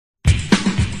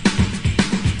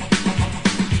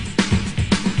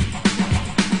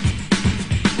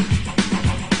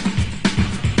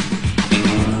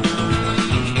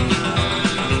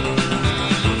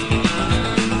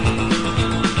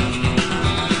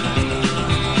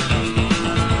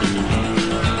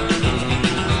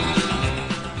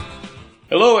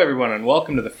and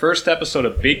welcome to the first episode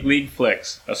of Big League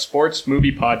Flicks, a sports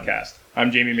movie podcast.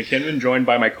 I'm Jamie McKinnon, joined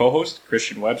by my co-host,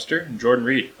 Christian Webster and Jordan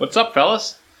Reed. What's up,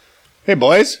 fellas? Hey,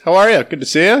 boys. How are you? Good to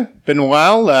see you. Been a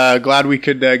while. Glad we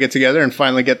could get together and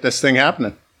finally get this thing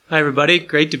happening. Hi, everybody.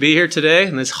 Great to be here today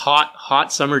on this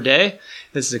hot summer day.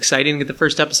 This is exciting to get the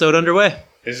first episode underway.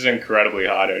 This is incredibly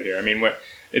hot out here. I mean,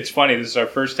 it's funny. This is our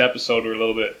first episode. We're a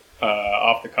little bit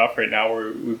off the cuff right now.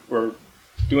 We're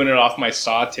doing it off my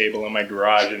saw table in my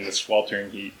garage in the sweltering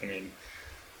heat. I mean,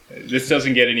 this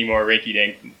doesn't get any more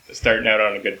rinky-dink starting out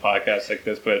on a good podcast like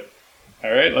this. But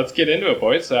all right, let's get into it,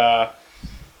 boys.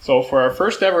 So for our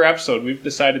first ever episode, we've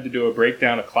decided to do a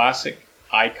breakdown of classic,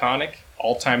 iconic,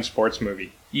 all-time sports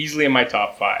movie. Easily in my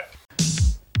top 5.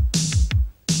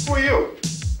 Who are you?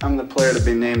 I'm the player to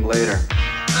be named later.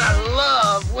 I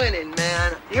love winning,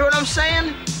 man. You hear what I'm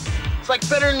saying? It's like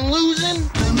better than losing.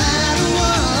 No matter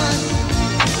what.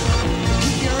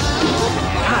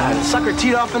 God, the sucker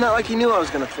teed off in that like he knew I was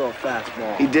going to throw a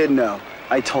fastball. He did know.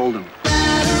 I told him.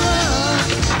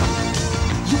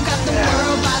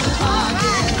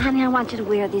 Honey, I want you to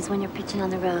wear these when you're pitching on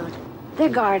the road. They're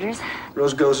garters.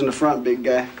 Rose goes in the front, big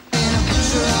guy.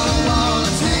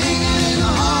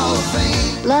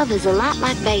 Love is a lot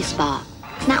like baseball.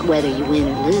 It's not whether you win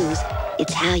or lose.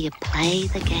 It's how you play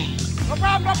the game. No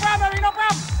problem, baby, no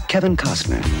problem. Kevin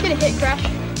Costner. Get a hit, Crash.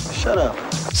 Shut up.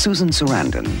 Susan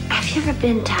Sarandon. Have you ever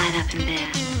been tied up in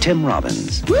bed? Tim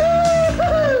Robbins.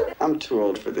 Woo-hoo! I'm too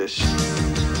old for this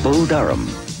shit. Bull Durham.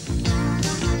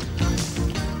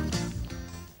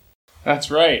 That's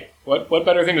right. What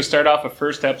better thing to start off a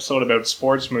first episode about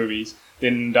sports movies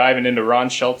than diving into Ron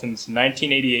Shelton's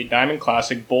 1988 Diamond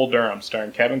classic Bull Durham,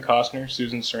 starring Kevin Costner,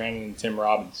 Susan Sarandon, and Tim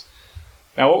Robbins.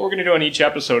 Now, what we're going to do on each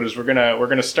episode is we're going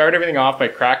to start everything off by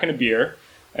cracking a beer,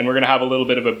 and we're going to have a little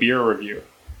bit of a beer review.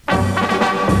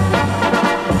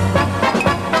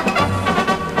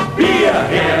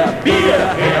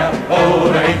 Beer here,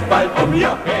 oh, ain't bald von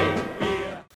mir, hey,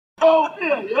 beer. Oh,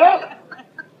 beer, yeah?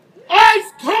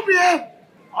 Ice cold beer!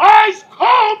 Ice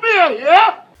cold beer,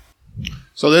 yeah?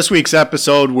 So this week's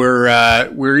episode,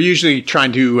 we're usually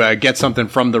trying to get something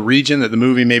from the region that the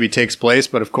movie maybe takes place,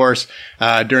 but of course,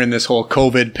 during this whole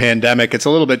COVID pandemic, it's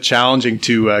a little bit challenging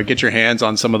to get your hands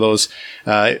on some of those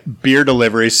beer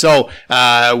deliveries. So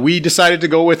we decided to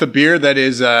go with a beer that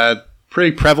is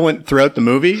pretty prevalent throughout the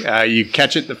movie. You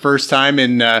catch it the first time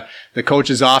in the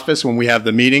coach's office when we have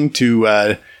the meeting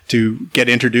to get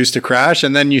introduced to Crash,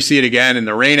 and then you see it again in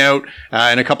the rain out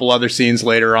and a couple other scenes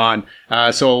later on.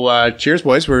 So cheers,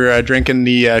 boys. We're drinking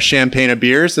the champagne of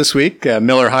beers this week.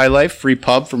 Miller High Life, free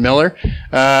pub for Miller.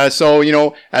 So, you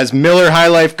know, as Miller High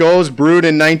Life goes, brewed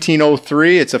in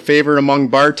 1903, it's a favorite among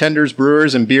bartenders,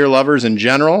 brewers, and beer lovers in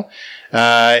general.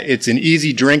 It's an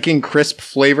easy drinking, crisp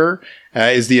flavor.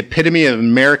 Is the epitome of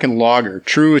American lager.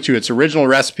 True to its original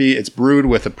recipe, it's brewed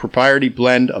with a proprietary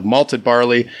blend of malted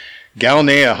barley,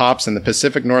 Gallinea hops in the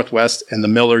Pacific Northwest, and the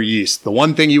Miller yeast. The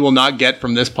one thing you will not get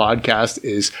from this podcast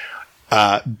is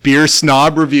beer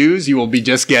snob reviews. You will be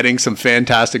just getting some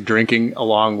fantastic drinking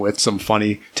along with some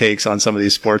funny takes on some of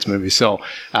these sports movies. So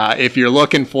if you're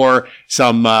looking for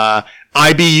some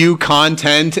IBU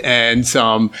content and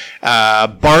some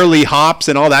barley hops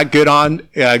and all that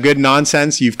good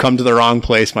nonsense, you've come to the wrong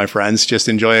place, my friends. Just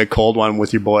enjoy a cold one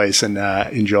with your boys and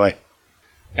enjoy.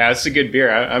 Yeah, this is a good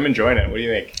beer. I'm enjoying it. What do you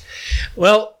think?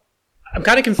 Well, I'm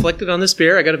kind of conflicted on this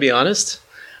beer, I got to be honest.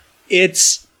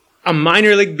 It's a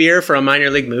minor league beer for a minor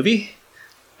league movie.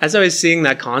 As I was seeing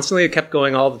that constantly, it kept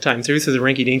going all the time through the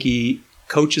rinky-dinky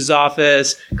coach's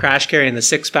office, Crash carrying the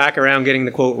six-pack around getting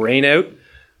the, quote, rain out.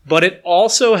 But it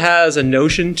also has a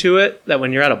notion to it that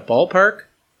when you're at a ballpark,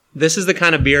 this is the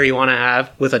kind of beer you want to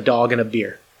have with a dog and a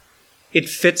beer. It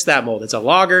fits that mold. It's a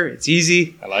lager. It's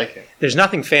easy. I like it. There's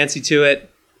nothing fancy to it.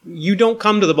 You don't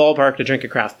come to the ballpark to drink a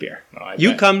craft beer. No,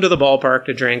 you come to the ballpark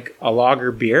to drink a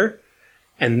lager beer,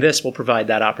 and this will provide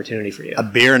that opportunity for you. A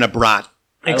beer and a brat.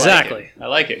 Exactly. I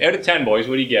like it. Out of 10, boys,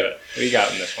 what do you give it? What do you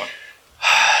got in this one?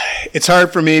 It's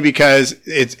hard for me because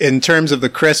it's in terms of the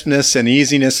crispness and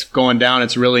easiness going down,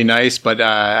 it's really nice. But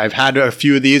I've had a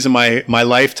few of these in my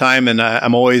lifetime, and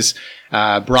I'm always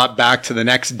brought back to the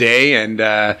next day.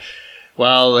 And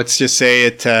well, let's just say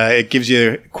it gives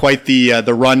you quite the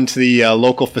run to the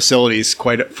local facilities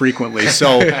quite frequently.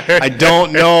 So I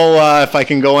don't know if I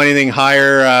can go anything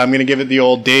higher. I'm going to give it the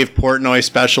old Dave Portnoy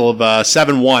special of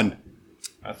 7-1.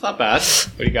 That's not bad.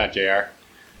 What do you got, JR?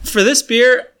 For this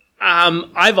beer,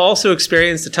 I've also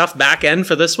experienced a tough back end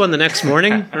for this one the next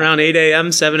morning around 8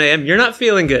 a.m., 7 a.m. You're not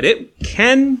feeling good. It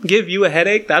can give you a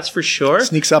headache, that's for sure.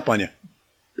 Sneaks up on you.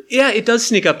 Yeah, it does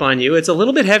sneak up on you. It's a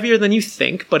little bit heavier than you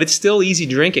think, but it's still easy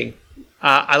drinking.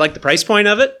 I like the price point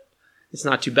of it. It's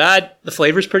not too bad. The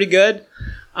flavor's pretty good.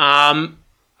 I'm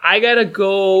gonna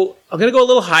go a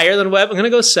little higher than Webb. I'm gonna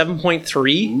go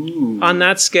 7.3 on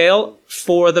that scale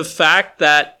for the fact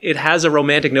that it has a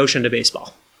romantic notion to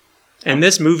baseball. And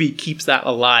this movie keeps that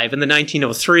alive. In the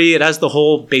 1903, it has the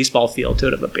whole baseball feel to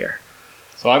it of a beer.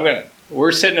 So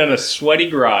we're sitting in a sweaty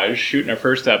garage shooting our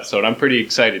first episode. I'm pretty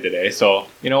excited today. So,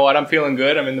 you know what? I'm feeling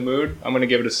good. I'm in the mood. I'm going to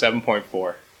give it a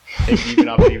 7.4. Even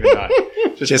up, even not.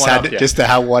 Just to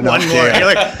have one One up more. there.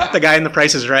 You're like the guy in The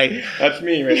Price is Right. That's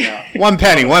me right now. One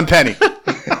penny.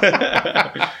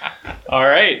 All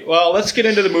right. Well, let's get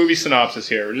into the movie synopsis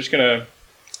here. We're just going to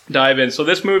dive in. So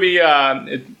this movie,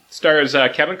 it stars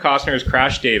Kevin Costner as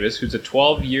Crash Davis, who's a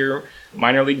 12-year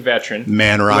minor league veteran.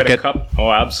 Man rocket.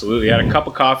 Absolutely. He had a cup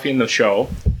of coffee in the show.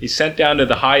 He's sent down to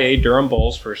the High A Durham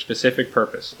Bulls for a specific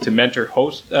purpose, to mentor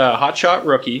hotshot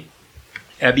rookie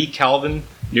Ebby Calvin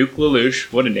Nuke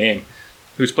LaLoosh, what a name,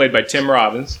 who's played by Tim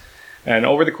Robbins. And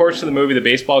over the course of the movie, the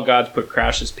baseball gods put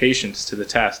Crash's patience to the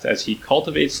test as he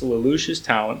cultivates LaLoosh's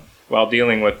talent while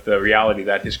dealing with the reality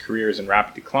that his career is in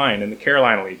rapid decline in the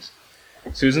Carolina Leagues.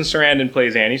 Susan Sarandon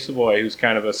plays Annie Savoy, who's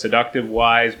kind of a seductive,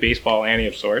 wise baseball Annie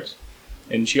of sorts.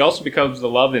 And she also becomes the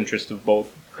love interest of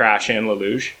both Crash and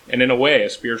LaLoosh, and in a way, a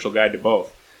spiritual guide to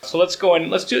both. So let's go in.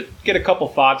 Let's just get a couple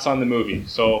thoughts on the movie.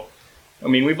 So, I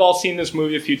mean, we've all seen this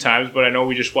movie a few times, but I know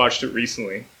we just watched it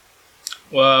recently.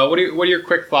 What are your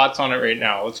quick thoughts on it right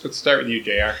now? Let's start with you,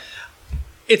 JR.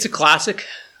 It's a classic.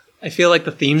 I feel like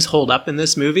the themes hold up in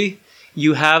this movie.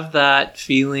 You have that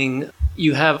feeling.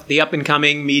 You have the up and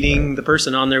coming meeting the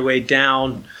person on their way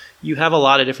down. You have a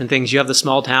lot of different things. You have the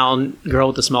small town girl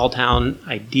with the small town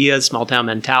ideas, small town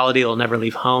mentality. Will never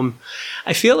leave home.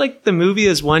 I feel like the movie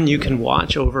is one you can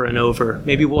watch over and over.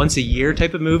 Maybe once a year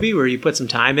type of movie where you put some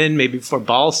time in, maybe before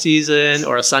ball season,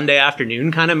 or a Sunday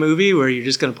afternoon kind of movie where you're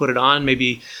just going to put it on.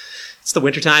 Maybe it's the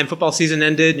wintertime, football season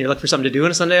ended, and you're looking for something to do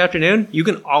on a Sunday afternoon. You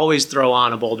can always throw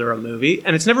on a Bull Durham movie,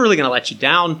 and it's never really going to let you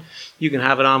down. You can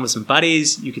have it on with some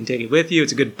buddies. You can take it with you.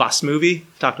 It's a good bus movie.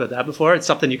 I've talked about that before. It's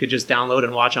something you could just download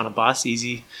and watch on a bus,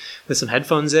 easy, with some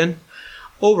headphones in.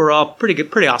 Overall, pretty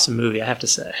good, pretty awesome movie, I have to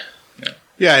say.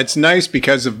 Yeah, it's nice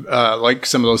because of like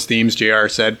some of those themes JR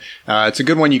said. It's a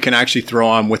good one you can actually throw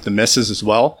on with the missus as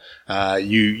well.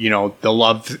 You know the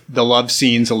love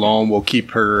scenes alone will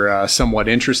keep her somewhat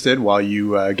interested while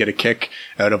you get a kick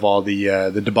out of all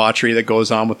the debauchery that goes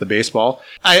on with the baseball.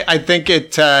 I think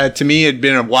it to me it'd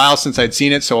been a while since I'd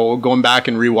seen it, so going back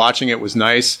and rewatching it was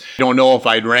nice. I don't know if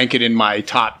I'd rank it in my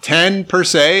top 10 per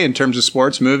se in terms of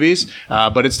sports movies,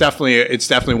 but it's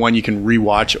definitely one you can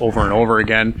rewatch over and over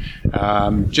again.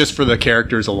 Just for the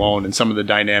characters alone and some of the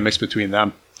dynamics between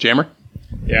them. Jammer?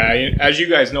 Yeah, as you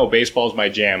guys know, baseball is my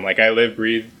jam. Like, I live,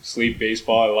 breathe, sleep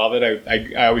baseball. I love it.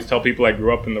 I always tell people I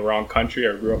grew up in the wrong country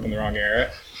or grew up in the wrong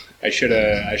era. I should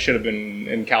have been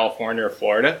in California or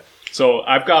Florida. So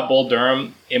I've got Bull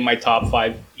Durham in my top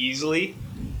 5 easily,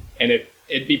 and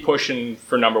it'd be pushing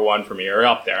for number 1 for me, or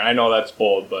up there. I know that's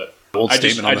bold, but bold I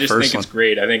just think it's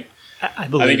great. I think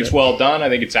it's well done. I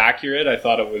think it's accurate. I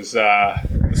thought it was the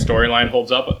storyline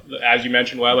holds up. As you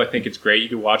mentioned, Webb, I think it's great. You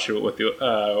could watch it with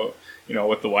the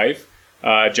with the wife.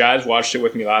 Jazz watched it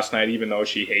with me last night, even though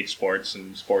she hates sports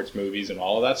and sports movies and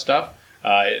all of that stuff.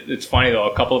 It's funny though.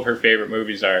 A couple of her favorite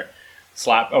movies are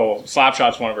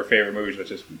Slapshot's one of her favorite movies,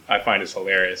 which is I find is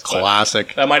hilarious.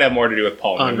 Classic. That might have more to do with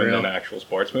Paul Newman than an actual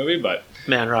sports movie, but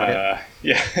Man Rocket.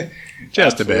 Yeah.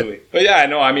 Just absolutely. a bit. But yeah,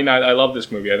 no, I mean, I love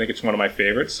this movie. I think it's one of my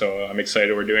favorites, so I'm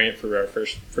excited we're doing it for our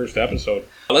first episode.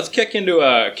 Let's kick into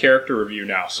a character review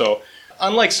now. So,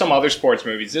 unlike some other sports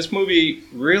movies, this movie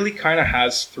really kind of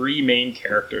has 3 main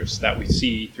characters that we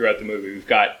see throughout the movie. We've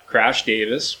got Crash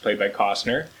Davis, played by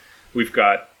Costner. We've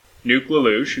got Nuke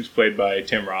LaLoosh, who's played by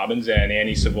Tim Robbins, and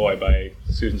Annie Savoy by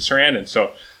Susan Sarandon.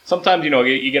 So sometimes,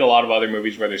 you get a lot of other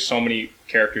movies where there's so many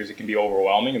characters it can be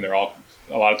overwhelming, and they're all,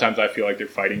 a lot of times I feel like they're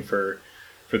fighting for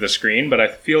the screen. But I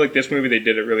feel like this movie, they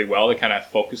did it really well. They kind of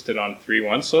focused it on 3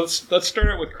 ones. So let's start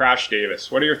out with Crash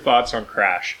Davis. What are your thoughts on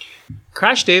Crash?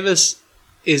 Crash Davis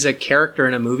is a character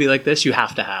in a movie like this you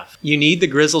have to have. You need the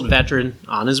grizzled veteran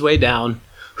on his way down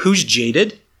who's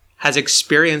jaded, has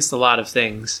experienced a lot of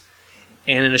things,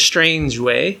 and in a strange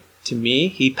way, to me,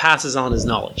 he passes on his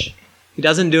knowledge. He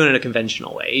doesn't do it in a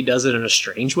conventional way. He does it in a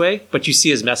strange way, but you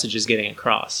see his messages getting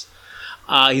across.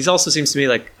 He also seems to me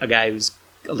like a guy who's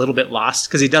a little bit lost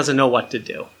because he doesn't know what to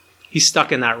do. He's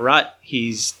stuck in that rut.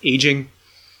 He's aging.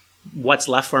 What's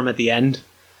left for him at the end?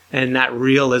 And that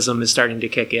realism is starting to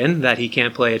kick in, that he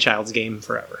can't play a child's game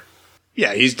forever.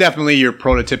 Yeah, he's definitely your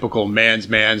prototypical man's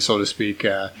man, so to speak.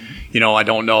 I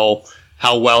don't know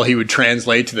how well he would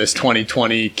translate to this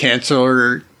 2020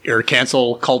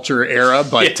 cancel culture era,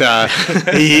 but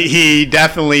he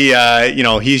definitely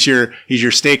he's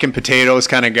your steak and potatoes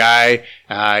kind of guy.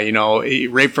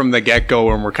 Right from the get-go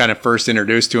when we're kind of first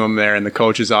introduced to him there in the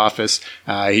coach's office,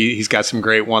 he's got some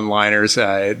great one-liners.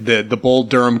 The Bull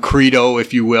Durham credo,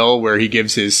 if you will, where he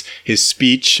gives his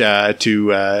speech to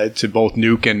both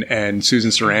Nuke and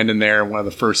Susan Sarandon there in one of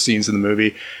the first scenes of the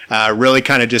movie, really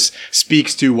kind of just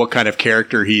speaks to what kind of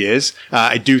character he is.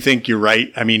 I do think you're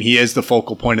right. I mean, he is the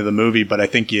focal point of the movie, but I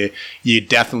think you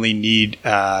definitely need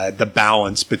the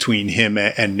balance between him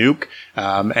and Nuke,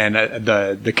 and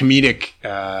the comedic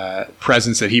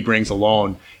presence that he brings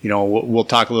alone. We'll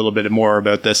talk a little bit more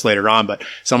about this later on, but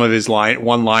some of his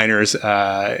one-liners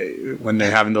when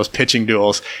they're having those pitching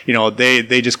duels,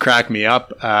 they just crack me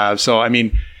up. So I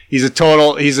mean, he's a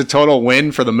total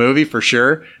win for the movie for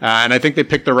sure, and I think they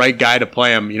picked the right guy to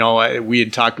play him. We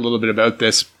had talked a little bit about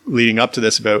this leading up to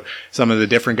this, about some of the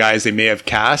different guys they may have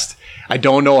cast. I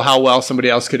don't know how well somebody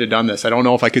else could have done this. I don't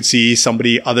know if I could see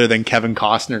somebody other than Kevin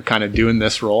Costner kind of doing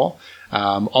this role.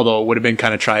 Although it would have been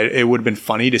it would have been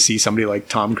funny to see somebody like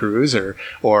Tom Cruise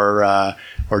or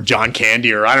John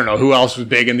Candy, or I don't know who else was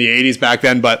big in the 80s back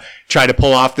then, but try to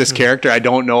pull off this character. I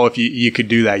don't know if you could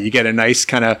do that. You get a nice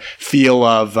kind of feel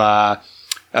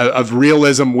of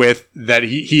realism with that.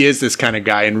 He is this kind of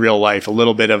guy in real life, a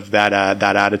little bit of that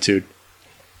attitude.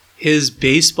 His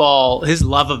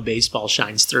love of baseball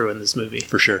shines through in this movie.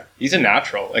 For sure. He's a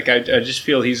natural. Like, I just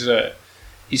feel he's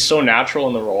so natural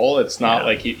in the role. It's not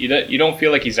like you don't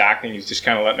feel like he's acting. He's just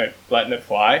kind of letting it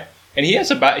fly. And he has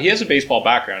a baseball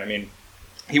background. I mean,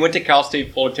 he went to Cal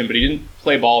State Fullerton, but he didn't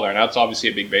play ball there. And that's obviously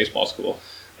a big baseball school.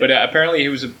 But apparently he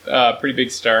was a pretty big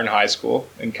star in high school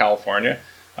in California.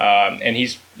 And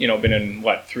he's been in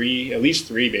at least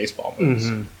three baseball movies.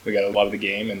 Mm-hmm. We got a lot of the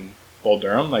game and Bull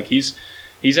Durham. Like he's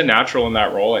a natural in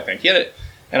that role. I think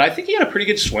I think he had a pretty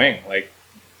good swing. Like.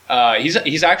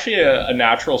 He's actually a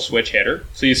natural switch hitter.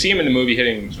 So you see him in the movie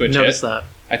hitting switch hits. That.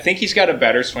 I think he's got a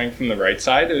better swing from the right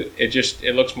side.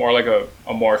 It looks more like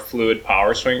a more fluid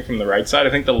power swing from the right side. I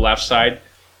think the left side,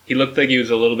 he looked like he was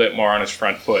a little bit more on his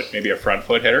front foot, maybe a front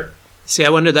foot hitter. See, I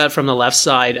wondered that from the left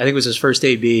side. I think it was his first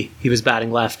AB. He was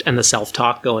batting left, and the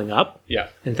self-talk going up. Yeah.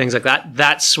 And things like that.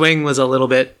 That swing was a little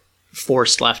bit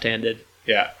forced left-handed.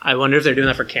 Yeah. I wonder if they're doing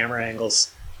that for camera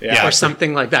angles. Yeah, or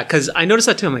something like that. Because I noticed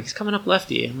that too. I'm like, he's coming up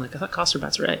lefty. I'm like, I thought Costner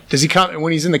bats right. Does he come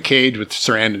when he's in the cage with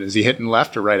Sarandon? Is he hitting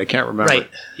left or right? I can't remember. Right.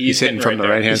 He's hitting from the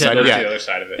right-hand side. The other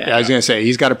side of it. Yeah, I was going to say,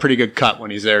 he's got a pretty good cut when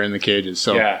he's there in the cages.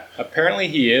 So yeah, apparently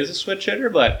he is a switch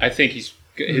hitter, but I think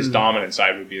his dominant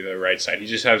side would be the right side.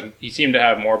 He seemed to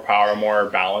have more power, more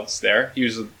balance there. He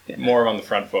was more on the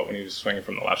front foot when he was swinging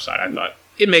from the left side, I thought.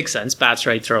 It makes sense. Bats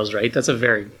right, throws right. That's a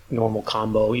very normal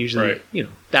combo. Usually,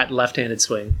 that left-handed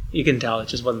swing, you can tell it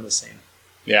just wasn't the same.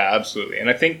 Yeah, absolutely. And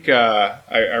I think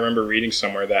I remember reading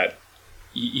somewhere that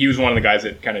he was one of the guys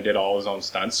that kind of did all his own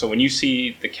stunts. So when you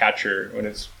see the catcher, when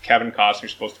it's Kevin Costner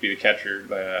supposed to be the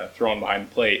catcher throwing behind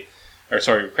the plate,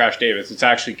 Crash Davis, it's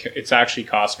actually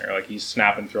Costner. Like he's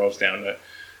snapping throws down to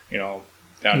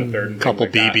third. And couple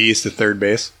BBs to third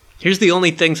base. Here's the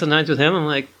only thing sometimes with him. I'm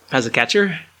like, as a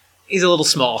catcher, he's a little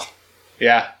small.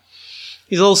 Yeah,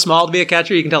 he's a little small to be a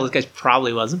catcher. You can tell this guy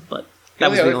probably wasn't, but. That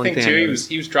was the only thing too.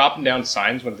 He was dropping down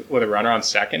signs with a runner on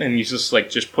second, and he's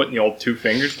just putting the old two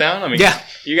fingers down. I mean,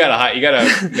 you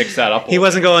gotta mix that up. He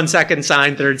wasn't going second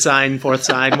sign, third sign, fourth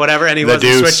sign, whatever, and he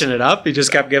wasn't switching it up. He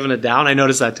just kept giving it down. I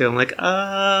noticed that too. I'm like,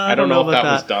 I don't know if that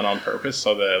was done on purpose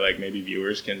so that maybe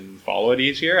viewers can follow it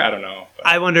easier. I don't know. But.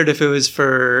 I wondered if it was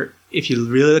if you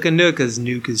really look into it, because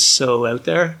Nuke is so out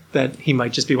there that he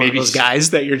might just be one of those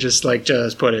guys that you're just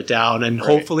just put it down, and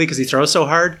hopefully because he throws so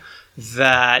hard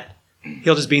that.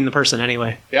 He'll just bean the person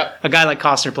anyway. Yeah. A guy like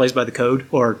Costner plays by the code,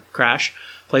 or Crash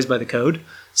plays by the code.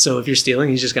 So if you're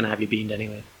stealing, he's just going to have you beaned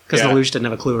anyway. Because Lelouch didn't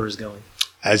have a clue where he was going.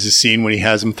 As is seen when he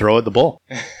has him throw at the bull.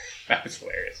 That was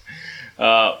hilarious.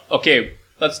 Okay,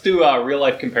 let's do a real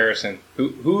life comparison.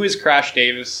 Who is Crash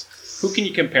Davis? Who can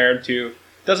you compare him to?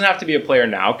 Doesn't have to be a player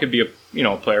now. It could be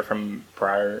a player from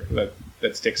prior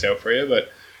that sticks out for you,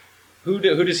 but. Who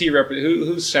does he represent?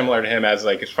 Who's similar to him as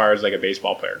far as a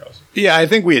baseball player goes? Yeah, I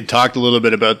think we had talked a little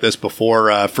bit about this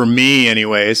before. For me,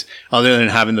 anyways, other than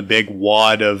having the big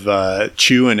wad of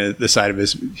chew in the side of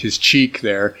his cheek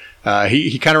there,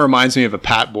 he kind of reminds me of a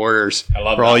Pat Borders. I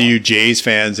love for all you Jays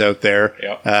fans out there.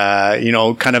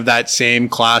 Yep. Kind of that same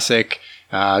classic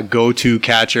go-to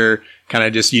catcher. Kind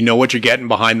of just, what you're getting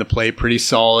behind the plate, pretty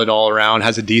solid all around,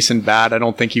 has a decent bat. I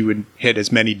don't think he would hit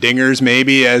as many dingers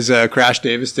maybe as Crash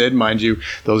Davis did. Mind you,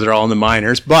 those are all in the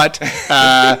minors. But,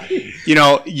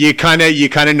 you kind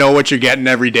of know what you're getting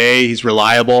every day. He's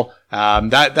reliable.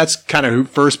 That's kind of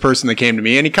first person that came to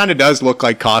me, and he kind of does look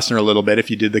like Costner a little bit if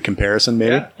you did the comparison,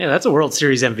 maybe. Yeah, that's a World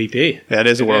Series MVP. That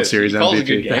is a World Series He calls a MVP.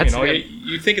 good game.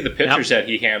 You think of the pitchers that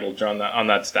he handled on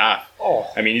that staff. Oh.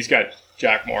 I mean, he's got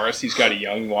Jack Morris. He's got a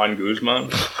young Juan Guzman.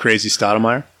 Crazy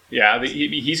Stoudemire. Yeah,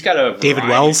 he's got a David variety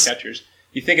Wells. of catchers.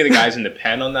 You think of the guys in the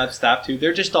pen on that staff too.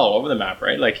 They're just all over the map,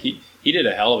 right? Like he did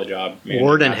a hell of a job.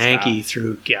 Ward and Hankey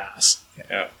threw gas.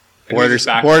 Yeah. Borders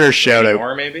shout out.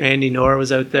 Moore, maybe. Andy Knorr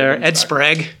was out there. Ed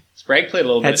Sprague. Sprague played a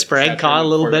little bit. Ed Sprague caught a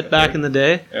little bit back in the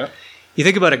day. Yeah. You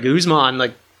think about a Guzman,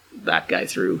 like that guy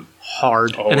threw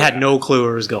hard and had no clue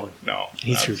where it was going. No.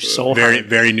 He threw absolutely. so Very, hard.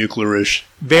 very nuclearish.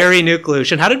 Very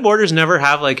nuclearish. And how did Borders never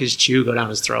have like his chew go down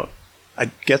his throat?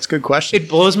 That's a good question. It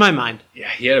blows my mind. Yeah,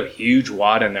 he had a huge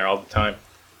wad in there all the time.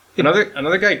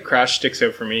 Another guy Crash sticks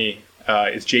out for me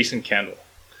is Jason Kendall.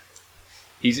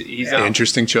 He's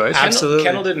Interesting choice. Absolutely.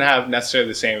 Kendall didn't have necessarily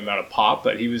the same amount of pop,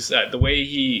 but he was the way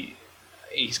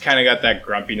he's kind of got that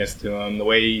grumpiness to him. The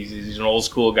way he's an old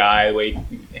school guy. The way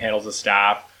he handles the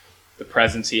staff, the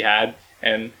presence he had.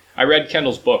 And I read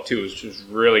Kendall's book too, which was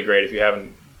really great. If you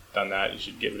haven't done that, you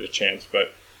should give it a chance.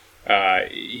 But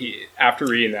after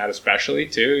reading that, especially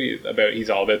too,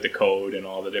 he's all about the code and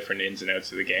all the different ins and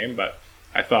outs of the game. But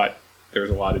I thought there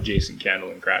was a lot of Jason Kendall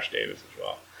and Crash Davis as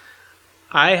well.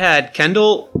 I had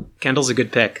Kendall. Kendall's a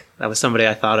good pick. That was somebody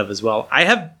I thought of as well. I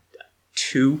have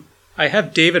two. I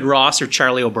have David Ross or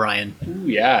Charlie O'Brien. Ooh,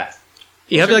 yeah.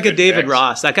 You have Those are like a good David picks.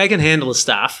 Ross. That guy can handle his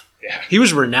staff. Yeah. He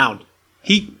was renowned.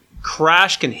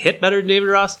 Crash can hit better than David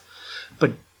Ross.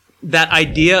 But that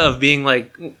idea of being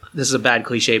like, this is a bad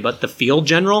cliche, but the field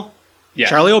general. Yeah.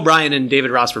 Charlie O'Brien and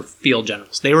David Ross were field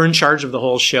generals. They were in charge of the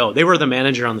whole show. They were the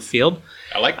manager on the field.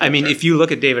 I like that. I mean, if you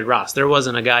look at David Ross, there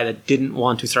wasn't a guy that didn't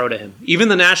want to throw to him. Even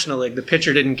the National League, the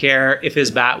pitcher didn't care if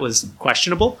his bat was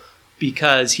questionable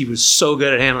because he was so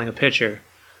good at handling a pitcher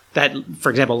that, for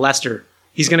example, Lester,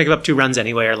 he's going to give up 2 runs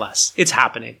anyway or less. It's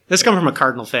happening. This comes from a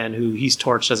Cardinal fan who he's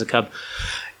torched as a Cub.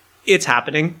 It's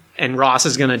happening, and Ross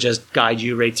is going to just guide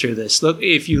you right through this. Look,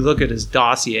 if you look at his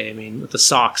dossier, I mean, with the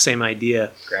Sox, same idea.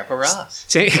 Grandpa Ross.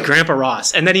 Grandpa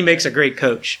Ross. And then he makes a great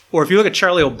coach. Or if you look at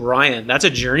Charlie O'Brien, that's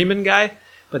a journeyman guy,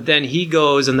 but then he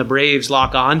goes and the Braves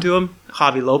lock on to him.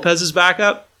 Javi Lopez is back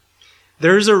up.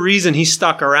 There's a reason he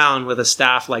stuck around with a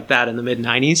staff like that in the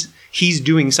mid-90s. He's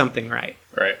doing something right.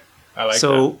 Right. I like that.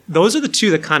 So those are the two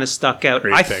that kind of stuck out.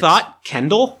 Great I picks. thought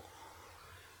Kendall,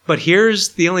 but here's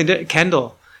the only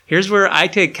Kendall. Here's where I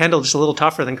take Kendall just a little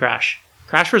tougher than Crash.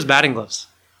 Crash wears batting gloves.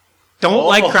 Don't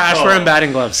like Crash wearing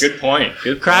batting gloves. Good point.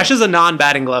 Crash is a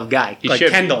non-batting glove guy, He like should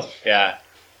be. Kendall. Yeah.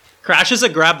 Crash is a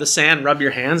grab the sand, rub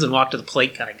your hands, and walk to the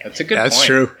plate kind of guy. That's a good That's point.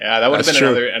 true. Yeah, that would have That's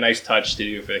been true. a nice touch to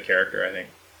do for the character, I think.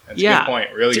 That's a Yeah. good point.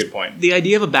 Really Just good point. The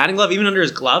idea of a batting glove, even under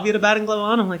his glove, he had a batting glove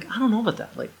on. I'm like, I don't know about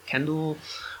that. Like Kendall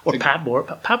or Pat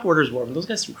Borders. Pat Borders wore them. Those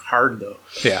guys threw hard though.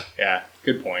 Yeah. Yeah,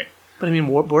 good point. But I mean,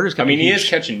 Borders. I mean, he is huge.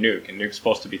 catching Nuke, and Nuke's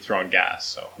supposed to be throwing gas,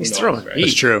 so who He's knows, throwing right? heat.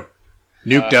 That's true.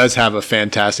 Nuke does have a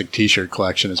fantastic T-shirt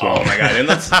collection as well. Oh my god! And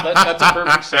that's a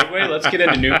perfect segue. Let's get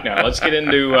into Nuke now. Let's get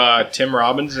into Tim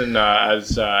Robbins and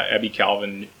as Ebby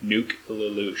Calvin, Nuke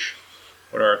Lelouch.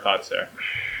 What are our thoughts there?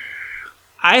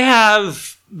 I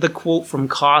have the quote from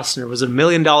Costner. Was it $1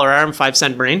 million arm, 5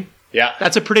 cent brain? Yeah,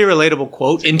 That's a pretty relatable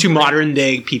quote into modern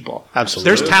day people. Absolutely.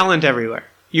 There's talent everywhere.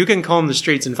 You can comb the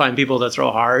streets and find people that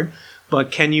throw hard,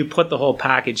 but can you put the whole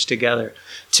package together?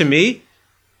 To me,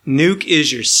 Nuke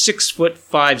is your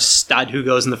 6'5" stud who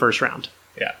goes in the first round.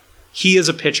 yeah. He is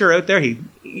a pitcher out there. He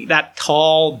that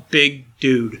tall, big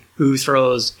dude who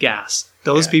throws gas.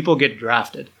 Those people get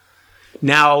drafted.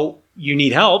 Now you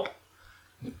need help,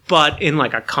 but in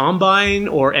like a combine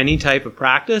or any type of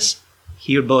practice,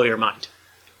 he would blow your mind.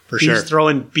 For He's sure.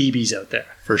 throwing BBs out there.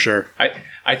 For sure.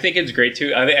 I think it's great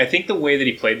too. I think the way that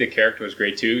he played the character was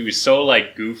great too. He was so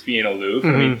like goofy and aloof. I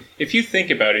mean, if you think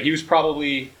about it,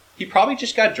 he probably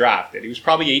just got drafted. He was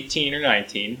probably 18 or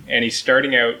 19, and he's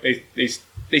starting out.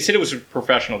 They said it was a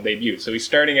professional debut, so he's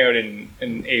starting out in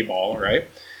A ball, right?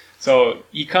 So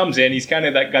he comes in. He's kind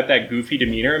of got that goofy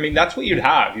demeanor. I mean, that's what you'd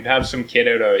have. You'd have some kid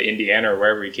out of Indiana or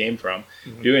wherever he came from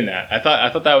doing that. I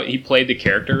thought that he played the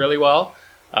character really well.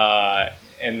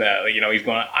 And he's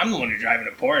going, I'm the one who's driving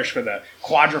a Porsche with a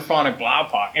quadraphonic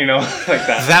Blaupunkt, like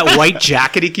that. That white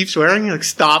jacket he keeps wearing, like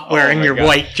stop wearing my your God.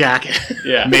 white jacket.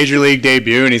 Yeah. Major League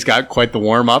debut, and he's got quite the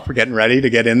warm up. We're getting ready to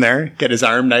get in there, get his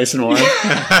arm nice and warm.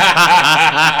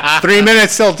 3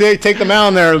 minutes till take the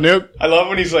mound there, Nuke. I love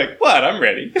when he's like, what? I'm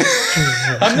ready.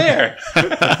 I'm there.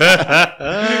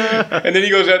 And then he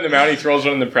goes out in the mound, he throws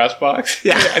one in the press box.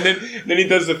 Yeah. And then he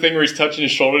does the thing where he's touching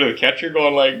his shoulder to the catcher,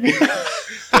 going like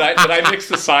I mix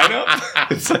the sign up?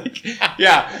 It's like,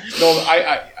 yeah. No,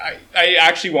 I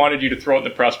actually wanted you to throw it in the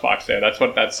press box there. That's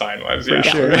what that sign was. Yeah.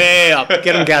 Sure. Way up.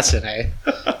 Get them guessing, eh?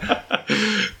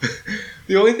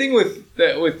 The only thing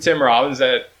with Tim Robbins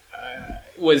that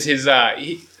was his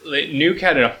Nuke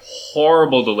had a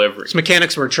horrible delivery. His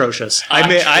mechanics were atrocious.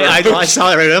 I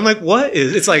saw it right. I'm like, what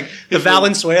is? It's like the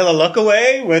Valenzuela look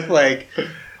away with like,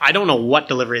 I don't know what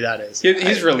delivery that is.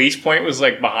 His release point was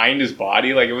like behind his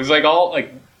body. Like it was like all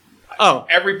like. Oh,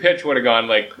 every pitch would have gone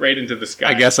like right into the sky.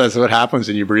 I guess that's what happens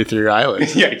when you breathe through your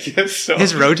eyelids. Yeah, I guess so.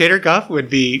 His rotator cuff would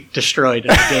be destroyed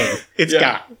in a game. It's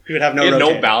got. He would have no. He had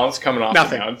no balance coming off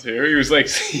the mound too. He was like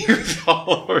he was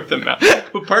all over the mound.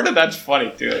 But part of that's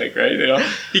funny too, like right? You know,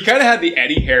 he kind of had the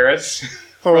Eddie Harris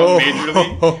from Major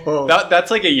League. That's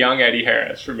like a young Eddie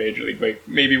Harris from Major League. Like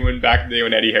maybe when back in the day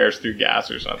when Eddie Harris threw gas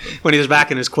or something. When he was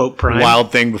back in his quote prime.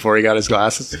 Wild thing before he got his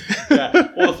glasses. Yeah.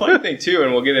 Well, the funny thing too,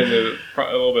 and we'll get into a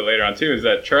little bit later on too, is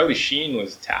that Charlie Sheen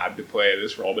was tabbed to play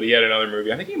this role, but he had another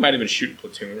movie. I think he might have been shooting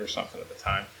Platoon or something at the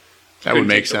time. That would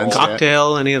make sense.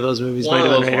 Cocktail, any of those movies might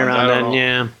have been right around then,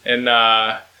 yeah. And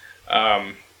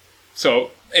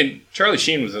and Charlie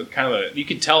Sheen was you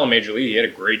could tell in Major League he had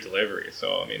a great delivery.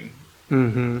 So I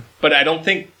mean, but I don't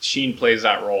think Sheen plays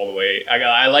that role the way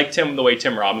I liked him the way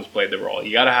Tim Robbins played the role.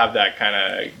 You got to have that kind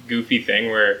of goofy thing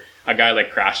where a guy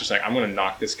like Crash is like, I'm going to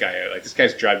knock this guy out. Like this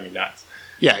guy's driving me nuts.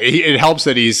 Yeah, it helps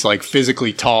that he's like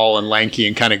physically tall and lanky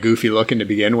and kind of goofy looking to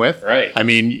begin with. Right. I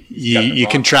mean, you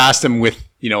contrast him with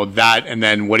that, and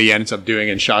then what he ends up doing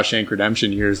in Shawshank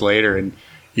Redemption years later, and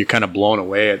you're kind of blown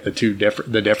away at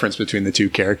the difference between the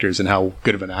two characters and how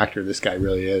good of an actor this guy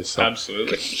really is. So.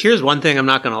 Absolutely. Here's one thing I'm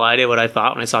not going to lie to you, what I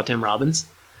thought when I saw Tim Robbins.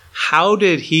 How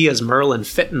did he, as Merlin,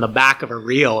 fit in the back of a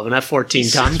reel of an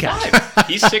F-14 Tomcat?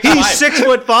 He's 6'5". He's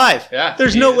 6'5". Yeah,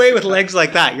 there's no way with legs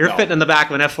like that you're fitting in the back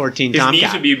of an F-14 Tomcat. His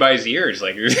knees would be by his ears.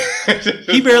 Like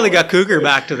he barely got Cougar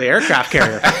back to the aircraft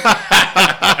carrier.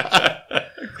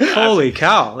 Holy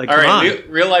cow! Like, all right,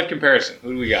 real life comparison.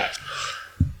 Who do we got?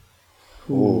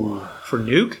 Ooh. For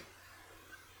Nuke,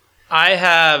 I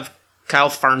have Kyle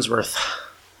Farnsworth.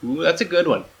 Ooh, that's a good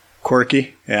one.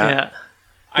 Quirky, yeah.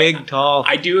 Big, tall.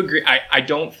 I do agree. I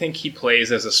don't think he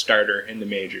plays as a starter in the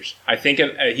majors. I think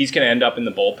he's going to end up in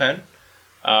the bullpen.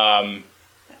 I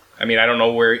mean, I don't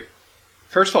know where.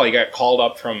 First of all, he got called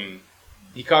up from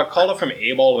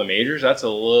A-ball to the majors. That's a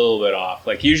little bit off.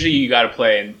 Like usually, you got to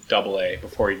play in AA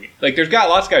before you. Like there's got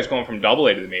lots of guys going from AA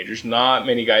to the majors. Not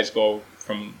many guys go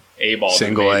from A-ball to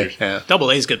the majors. Single A. Yeah. AA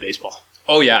is good baseball.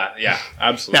 Oh, yeah,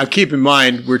 absolutely. Now, keep in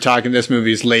mind, we're talking this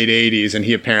movie's late 80s, and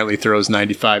he apparently throws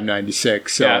 95,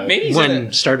 96. So. Yeah, maybe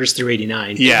when starters through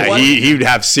 89. Yeah, he would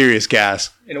have serious gas.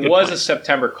 And it was a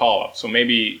September call-up, so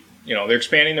maybe, they're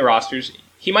expanding the rosters.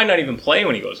 He might not even play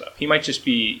when he goes up. He might just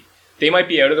be... They might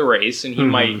be out of the race, and he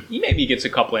maybe gets a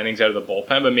couple innings out of the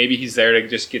bullpen, but maybe he's there to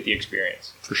just get the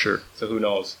experience. For sure. So who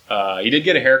knows? He did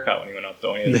get a haircut when he went up,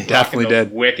 though. He definitely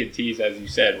did. Wicked tees, as you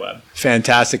said, Webb.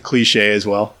 Fantastic cliche as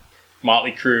well.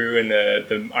 Motley Crue and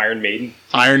the Iron Maiden.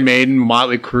 Iron Maiden,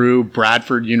 Motley Crue,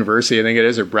 Bradford University, I think it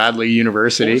is, or Bradley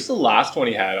University. What was the last one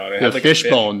he had on it? The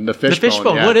Fishbone. The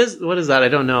Fishbone. Yeah. What is that? I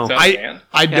don't know.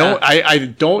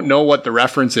 I don't know what the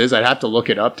reference is. I'd have to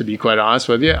look it up, to be quite honest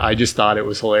with you. I just thought it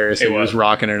was hilarious. He was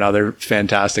rocking another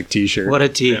fantastic T-shirt. What a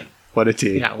tee! Yeah. What a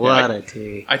tee! Yeah, what a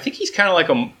tee! I think he's kind of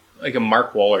like a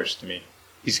Mark Wohlers to me.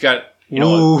 He's got.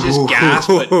 Just gas,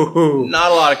 but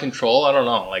not a lot of control. I don't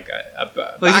know.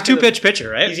 He's a two-pitch pitcher,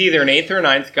 right? He's either an 8th or a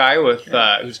 9th guy with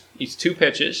he's 2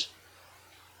 pitches.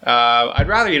 I'd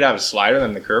rather he'd have a slider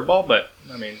than the curveball, but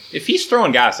I mean, if he's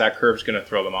throwing gas, that curve's going to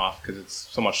throw them off because it's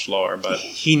so much slower. But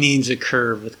he needs a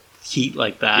curve with heat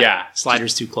like that. Yeah,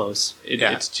 slider's too close.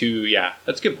 It's too. Yeah,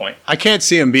 that's a good point. I can't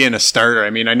see him being a starter.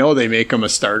 I mean, I know they make him a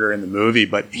starter in the movie,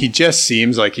 but he just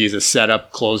seems like he's a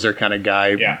setup closer kind of guy.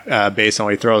 Yeah. Based on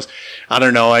what he throws. I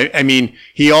don't know. I mean,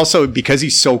 he also, because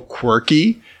he's so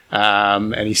quirky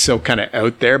and he's so kind of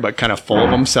out there, but kind of full of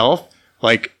himself.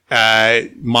 Like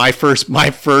my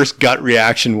first gut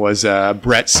reaction was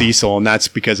Brett Cecil, and that's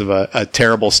because of a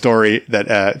terrible story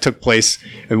that took place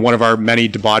in one of our many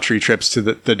debauchery trips to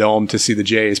the Dome to see the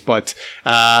Jays. But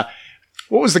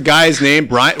what was the guy's name?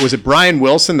 Was it Brian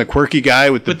Wilson, the quirky guy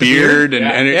with the beard?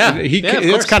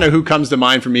 That's kind of who comes to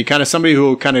mind for me. Kind of somebody who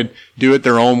will kind of do it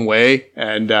their own way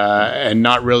and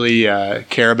not really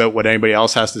care about what anybody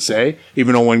else has to say,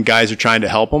 even though when guys are trying to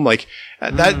help him, like.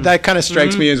 That kind of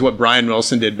strikes me as what Brian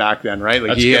Wilson did back then, right?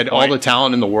 Like That's he a good had all point. the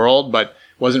talent in the world, but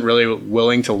wasn't really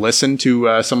willing to listen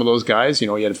to some of those guys. You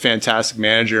know, he had a fantastic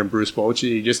manager in Bruce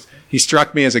Bochy. He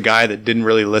struck me as a guy that didn't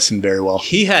really listen very well.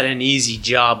 He had an easy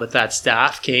job with that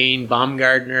staff. Kane,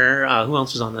 Baumgartner, who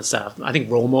else was on that staff? I think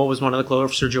Romo was one of the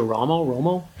closers. Sergio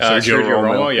Romo? Sergio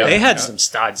Romo, yeah. They had some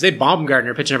studs. They had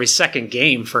Baumgartner pitching every second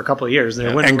game for a couple of years. And,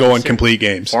 they were winning And World going Series. complete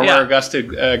games. Former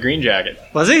Augusta Green Jacket.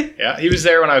 Was he? Yeah, he was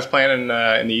there when I was playing in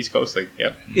the East Coast League.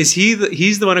 Yep. Is he?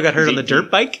 He's the one who got hurt on the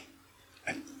dirt bike?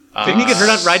 Didn't he get hurt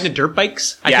on riding the dirt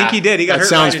bikes? I Yeah. think he did. He got That hurt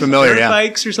sounds riding familiar, dirt yeah.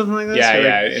 bikes or something like that.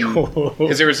 Yeah.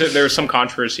 Because there was some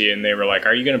controversy, and they were like,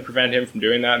 "Are you going to prevent him from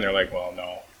doing that?" And they're like, "Well,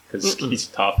 no, because he's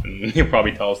tough, and he'll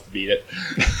probably tell us to beat it."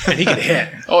 And he could hit.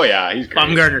 Oh yeah, he's great.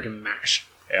 Baumgartner can mash.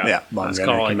 Yeah. Yeah, That's Baumgartner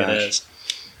calling can it match. is.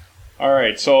 All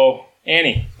right, so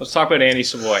Annie, let's talk about Annie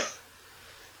Savoy.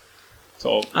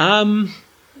 So I'm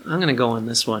going to go on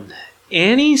this one.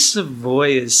 Annie Savoy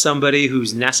is somebody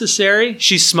who's necessary.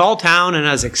 She's small town and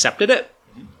has accepted it,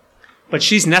 but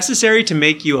she's necessary to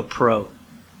make you a pro.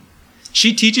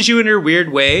 She teaches you in her weird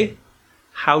way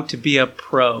how to be a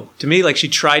pro. To me, like she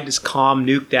tried to calm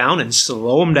Nuke down and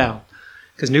slow him down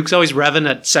because Nuke's always revving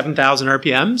at 7,000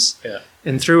 RPMs. yeah,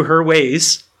 And through her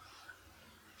ways,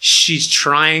 she's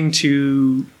trying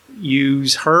to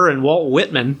use her and Walt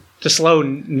Whitman to slow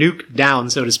Nuke down,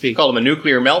 so to speak. called him a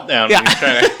nuclear meltdown. Yeah. He was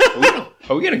trying to,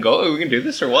 are we going to go? Are we going to do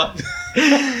this or what?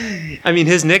 I mean,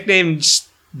 his nickname was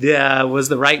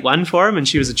the right one for him, and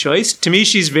she was a choice. To me,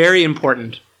 she's very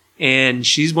important, and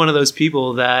she's one of those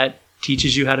people that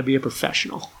teaches you how to be a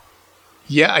professional.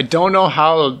 Yeah, I don't know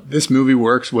how this movie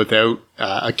works without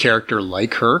a character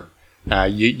like her.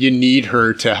 You need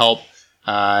her to help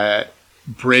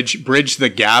bridge the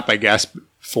gap, I guess,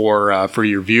 for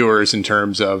your viewers in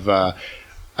terms of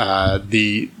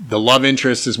the love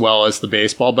interest as well as the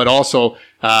baseball, but also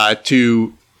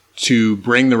to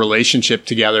bring the relationship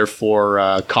together for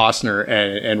Costner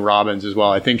and Robbins as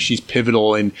well. I think she's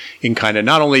pivotal in kind of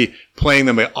not only playing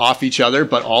them off each other,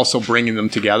 but also bringing them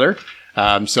together.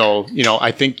 So, you know,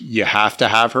 I think you have to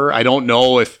have her. I don't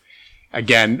know if,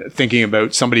 again, thinking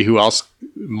about somebody who else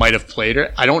might have played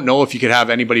her, I don't know if you could have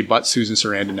anybody but Susan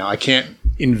Sarandon now. I can't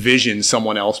envision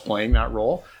someone else playing that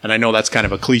role. And I know that's kind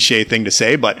of a cliche thing to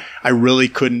say, but I really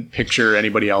couldn't picture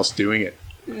anybody else doing it.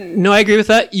 No, I agree with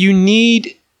that.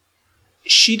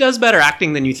 She does better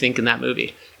acting than you think in that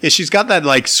movie. Yeah, she's got that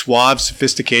like suave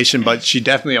sophistication, but she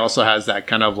definitely also has that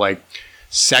kind of like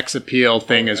sex appeal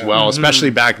thing as well, especially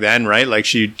back then, right? Like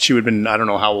she would have been, I don't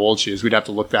know how old she is. We'd have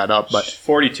to look that up, but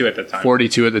 42 at the time.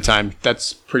 42 at the time.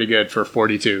 That's pretty good for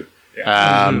 42.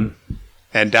 Yeah.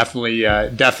 And definitely,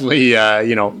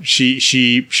 you know,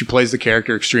 she plays the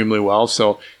character extremely well.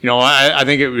 So, you know, I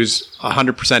think it was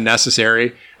 100%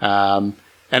 necessary. And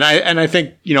I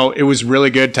think, you know, it was really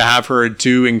good to have her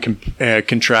too in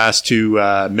contrast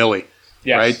to Millie,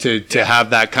 Yes. right? To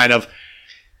have that kind of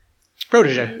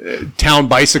Protege. town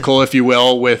bicycle, if you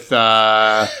will, with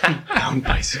Town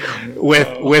bicycle.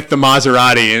 with the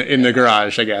Maserati in the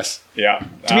garage, I guess. Yeah.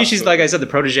 To me, she's, like I said, the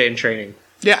protege in training.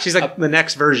 Yeah, She's like the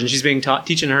next version. She's being taught,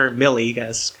 teaching her Millie, I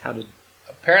guess, how to.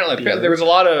 Apparently there was a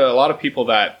lot of people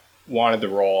that wanted the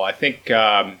role. I think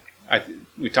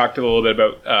we talked a little bit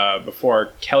about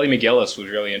before. Kelly McGillis was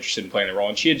really interested in playing the role,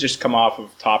 and she had just come off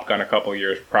of Top Gun a couple of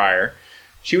years prior.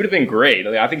 She would have been great.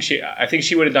 I think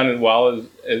she would have done it well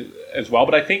as well.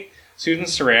 But I think Susan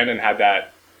Sarandon had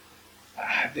that.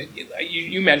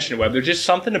 You mentioned it, Webb. There's just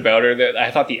something about her that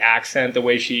I thought the accent, the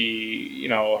way she, you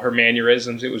know, her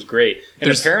mannerisms, it was great.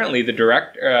 And apparently the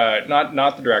director,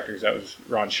 not the directors, that was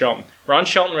Ron Shelton. Ron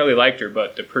Shelton really liked her,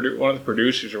 but one of the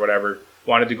producers or whatever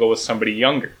wanted to go with somebody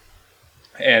younger.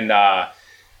 And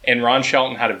Ron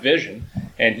Shelton had a vision,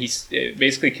 and he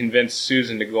basically convinced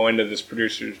Susan to go into this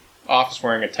producer's office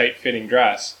wearing a tight-fitting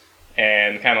dress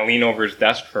and kind of lean over his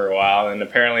desk for a while, and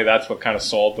apparently that's what kind of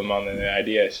sold them on the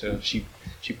idea. So she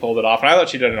pulled it off, and I thought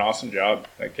she did an awesome job.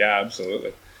 Like, yeah,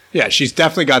 absolutely. Yeah, she's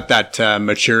definitely got that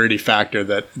maturity factor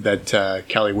that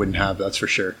Kelly wouldn't have. That's for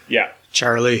sure. Yeah,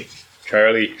 Charlie.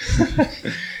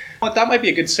 Well, that might be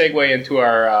a good segue into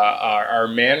our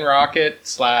man rocket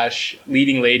 /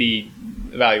 leading lady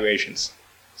evaluations.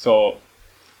 So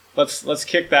let's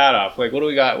kick that off. Like, what do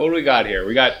we got? What do we got here?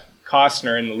 We got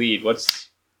Costner in the lead.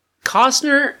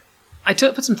 Costner, I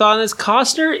put some thought on this.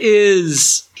 Costner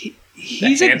is...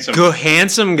 He's handsome. a good,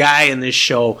 handsome guy in this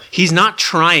show. He's not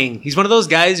trying. He's one of those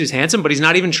guys who's handsome, but he's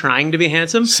not even trying to be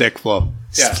handsome. Sick flow.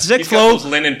 Yeah, Sick he's flow. got those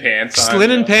linen pants on.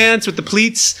 Linen pants with the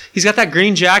pleats. He's got that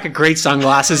green jacket, great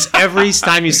sunglasses. Every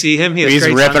time you see him, he has He's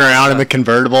great ripping sunglasses around on. in the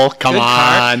convertible. Come Good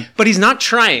car, on. but he's not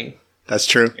trying. That's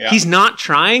true. Yeah. He's not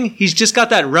trying. He's just got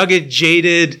that rugged,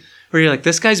 jaded, where you're like,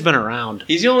 this guy's been around.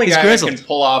 He's the only guy grizzled. that can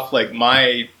pull off like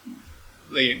my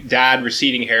dad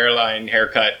receding hairline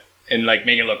haircut and like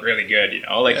make it look really good. You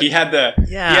know, like he had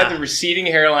the receding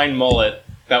hairline mullet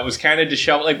that was kind of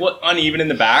disheveled, like what uneven in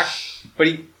the back, but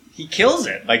he kills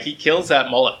it. Like he kills that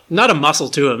mullet. Not a muscle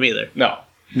to him either.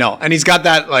 No, and he's got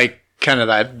that like kind of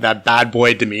that bad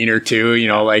boy demeanor too. You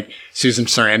know, like Susan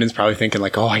Sarandon's probably thinking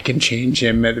like, oh, I can change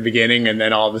him at the beginning, and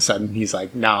then all of a sudden he's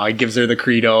like, no, he gives her the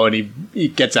credo, and he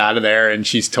gets out of there, and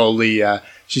she's totally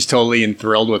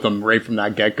enthralled with him right from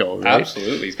that get go. Right?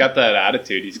 absolutely. He's got that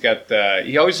attitude. He's got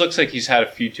he always looks like he's had a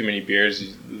few too many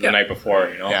beers the night before.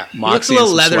 You know, Yeah, looks a little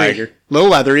and some leathery. swagger. Little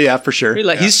leathery, yeah, for sure.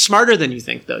 He's smarter than you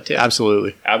think, though, too.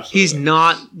 Absolutely. absolutely. He's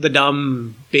not the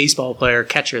dumb baseball player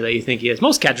catcher that you think he is.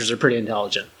 Most catchers are pretty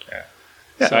intelligent.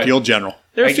 Yeah, So field general.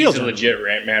 They're I a think field he's a general.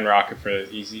 legit man rocket for.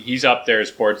 He's up there,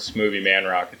 sports movie man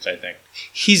rockets. I think.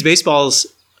 He's baseball's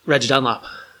Reg Dunlop.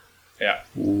 Yeah,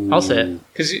 I'll say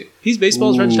it. because He's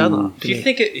baseball's Reg Dunlop. to me.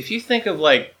 if you think of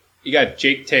like you got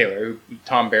Jake Taylor,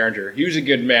 Tom Berenger, he was a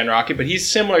good man rocket, but he's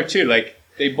similar too. Like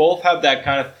they both have that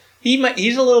kind of.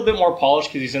 He's a little bit more polished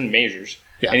because he's in majors,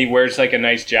 and he wears like a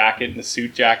nice jacket and a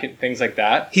suit jacket and things like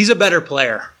that. He's a better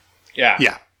player. Yeah,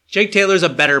 Yeah. Jake Taylor's a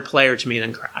better player to me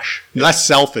than Crash. Less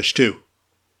selfish too.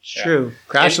 It's true.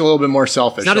 Crash is a little bit more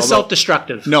selfish. He's not as although-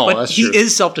 self-destructive. No, but that's he true.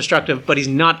 is self-destructive, but he's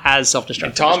not as self-destructive.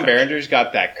 And Tom as Crash. Berenger's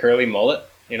got that curly mullet.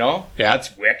 You know, Yeah.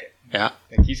 that's wicked. Yeah.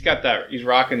 Like he's got that. He's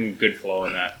rocking good flow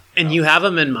in that. And you have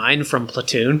him in mind from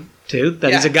Platoon, too.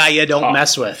 That he's a Yeah. guy you don't Tough.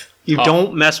 mess with. You Tough.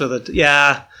 don't mess with it.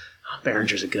 Yeah.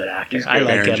 Berenger's a good actor. He's I good.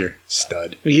 like Berenger, him.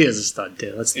 stud. He is a stud,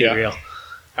 too. Let's be Yeah. real.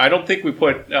 I don't think we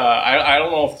put. I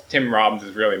don't know if Tim Robbins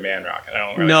is really man rocket. I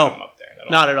don't really No. have him up there. I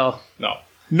don't- Not at all. No.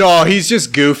 No, he's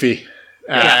just goofy.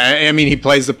 Yeah. I mean, he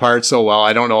plays the part so well.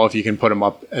 I don't know if you can put him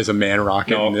up as a man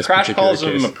rocket in No. this Crash particular calls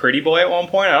case. him a pretty boy at one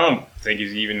point. I don't think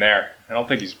he's even there. I don't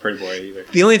think he's a pretty boy either.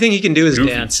 The only thing he can do is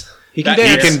Goofy. dance. He can That-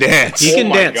 dance. He can dance. He can Oh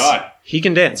my dance. God. He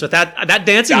can dance. But that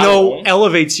dancing, That though, alone?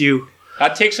 elevates you.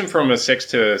 That takes him from a 6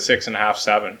 to 6.5,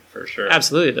 7 for sure.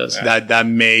 Absolutely it does. That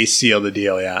may seal the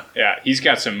deal, yeah. Yeah, he's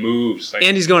got some moves. Like,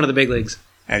 And he's going to the big leagues.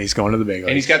 And he's going to the big and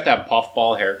leagues. he's got that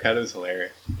puffball haircut. It's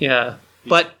hilarious. Yeah.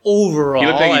 But overall, He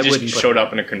looked like I he wouldn't just put showed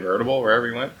up in a convertible wherever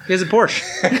he went He has a Porsche.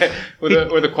 with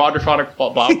a quadraphonic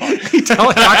bob on. He talks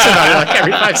about it like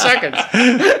every 5 seconds.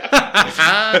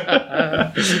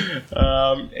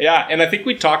 Yeah, and I think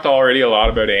we talked already a lot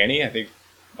about Annie. I think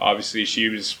obviously she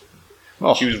was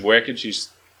wicked. She's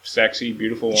sexy,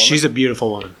 beautiful woman. She's a beautiful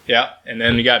woman. yeah. And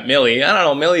then you got Millie. I don't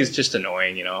know. Millie's just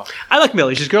annoying, you know. I like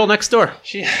Millie. She's girl next door.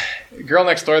 She, girl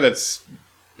next door that's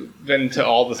been to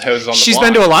all the houses on the She's block.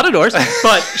 been to a lot of doors,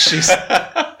 but she's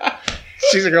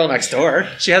a girl next door.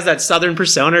 She has that southern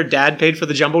persona. Her dad paid for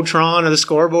the Jumbotron or the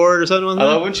scoreboard or something like I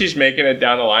that. love when she's making it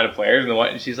down the line of players,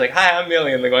 and she's like, "Hi, I'm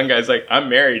Millie," and the one guy's like, "I'm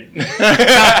married."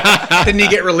 Didn't he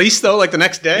get released, though, like the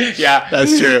next day? Yeah,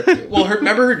 That's true. Well,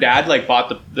 remember her dad like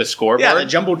bought the scoreboard. Yeah, the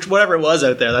Jumbo, whatever it was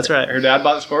out there. That's right. Her dad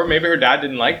bought the scoreboard. Maybe her dad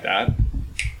didn't like that.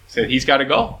 Said he's got to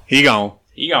go. He gone.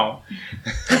 He gone.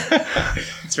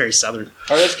 It's very southern.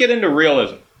 All right, let's get into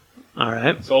realism. All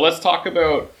right. So let's talk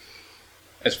about,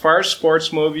 as far as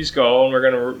sports movies go, and we're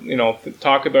gonna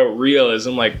talk about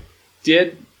realism. Like,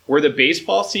 were the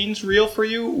baseball scenes real for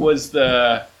you? Was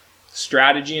the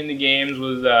strategy in the games,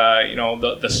 was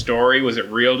the story, was it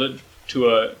real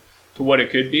to what it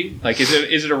could be? Like, is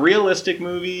it a realistic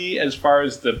movie as far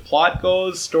as the plot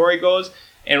goes, story goes?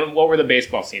 And what were the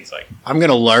baseball scenes like? I'm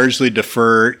going to largely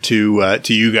defer to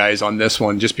you guys on this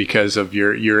one just because of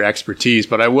your expertise.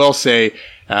 But I will say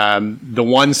the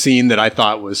one scene that I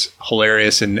thought was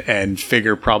hilarious and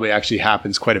figure probably actually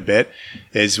happens quite a bit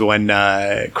is when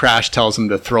Crash tells him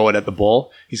to throw it at the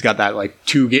bull. He's got that like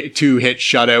two hit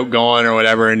shutout going or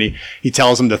whatever, and he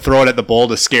tells him to throw it at the bull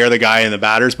to scare the guy in the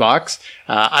batter's box.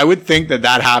 I would think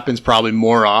that happens probably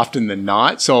more often than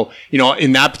not. So,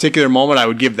 in that particular moment, I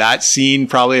would give that scene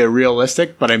probably a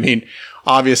realistic, but I mean,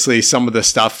 obviously some of the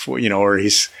stuff, where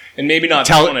he's... And maybe not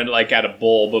throwing it like at a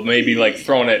bull, but maybe like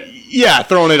throwing it... Yeah,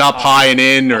 throwing it up high and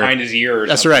in. Or behind his ear or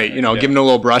That's something. right, giving it a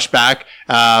little brush back.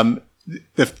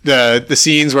 The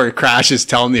scenes where Crash is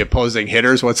telling the opposing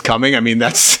hitters what's coming, I mean,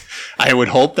 I would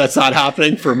hope that's not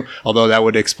happening although that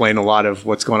would explain a lot of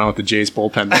what's going on with the Jays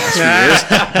bullpen the last few years.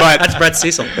 But That's Brett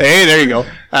Cecil. hey, there you go.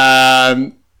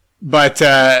 But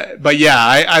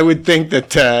yeah, I would think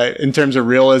that in terms of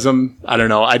realism, I don't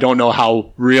know. I don't know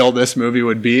how real this movie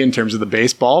would be in terms of the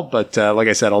baseball, but like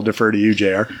I said, I'll defer to you,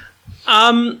 JR.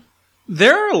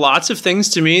 There are lots of things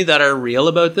to me that are real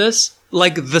about this.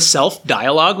 Like the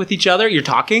self-dialogue with each other. You're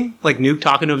talking, like Nuke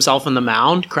talking to himself on the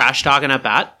mound, Crash talking at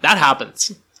bat. That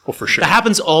happens. Oh, for sure. That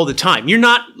happens all the time. You're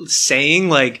not saying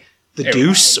like the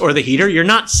deuce or the heater. You're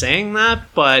not saying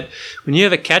that. But when you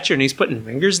have a catcher and he's putting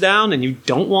fingers down and you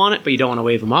don't want it, but you don't want to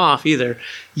wave him off either,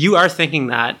 you are thinking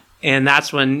that. And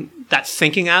that's when that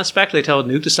thinking aspect, they tell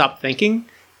Nuke to stop thinking.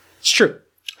 It's true.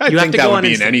 I think that would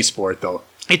be in any sport, though.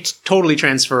 It's totally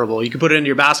transferable. You can put it into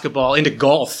your basketball, into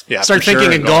golf. Yeah, start thinking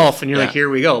sure, in golf, and you're like, here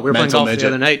we go. We were playing Mental golf midget. the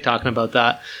other night talking about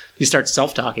that. You start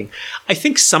self-talking. I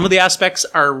think some of the aspects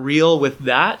are real with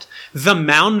that. The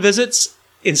mound visits,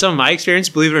 in some of my experience,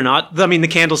 believe it or not, I mean, the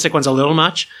candlestick one's a little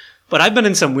much, but I've been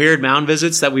in some weird mound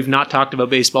visits that we've not talked about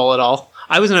baseball at all.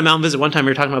 I was in a mound visit one time,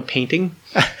 we were talking about painting.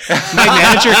 My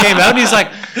manager came out and he's like,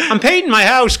 I'm painting my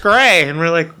house gray. And we're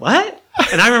like, what?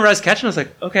 And I remember I was catching, I was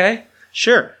like, okay,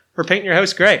 sure. We're painting your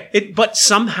house gray. But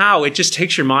somehow it just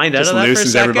takes your mind out of that for a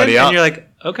loosens second. everybody up. And you're like,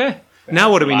 okay,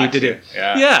 now what do we need to do?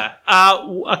 Yeah.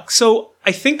 So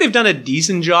I think they've done a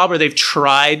decent job, or they've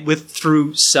tried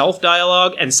through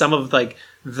self-dialogue and some of like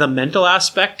the mental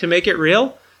aspect to make it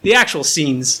real. The actual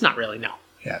scenes, not really, no.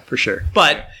 Yeah, for sure.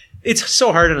 But it's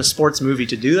so hard in a sports movie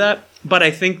to do that. But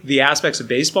I think the aspects of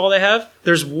baseball they have,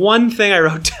 there's one thing I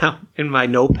wrote down in my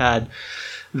notepad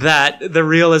that the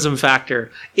realism factor,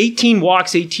 18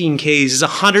 walks, 18 Ks is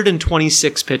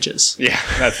 126 pitches. Yeah,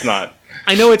 that's not.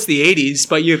 I know it's the 80s,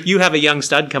 but you have a young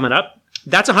stud coming up.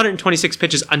 That's 126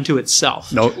 pitches unto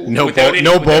itself. No Without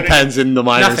bullpens in the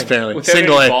minors, Nothing. apparently. Without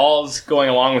Single any A. balls going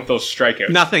along with those strikeouts.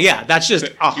 Nothing. Yeah, that's just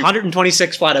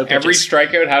 126 flat out pitches. Every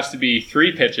strikeout has to be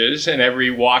 3 pitches, and every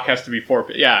walk has to be 4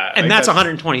 pitches. Yeah. and that's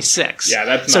 126. Yeah,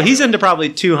 that's so not he's real. into probably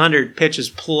 200 pitches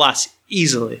plus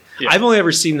easily. Yeah. I've only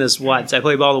ever seen this once. I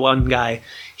played ball with one guy.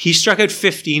 He struck out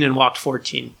 15 and walked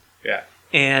 14. Yeah.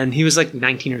 And he was like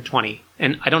 19 or 20.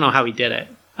 And I don't know how he did it.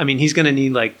 I mean, he's going to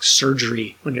need like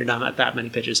surgery when you're done at that many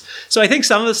pitches. So I think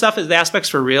some of the stuff is the aspects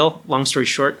for real. Long story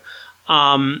short,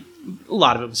 a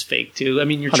lot of it was fake too. I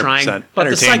mean, you're 100%. trying, but the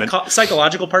Entertainment.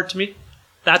 psychological part to me,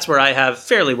 that's where I have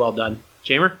fairly well done.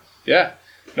 Jamer? Yeah.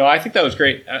 No, I think that was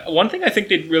great. One thing I think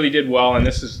they really did well, and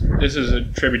this is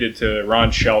attributed to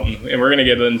Ron Shelton, and we're going to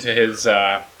get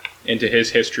into his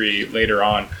history later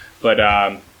on.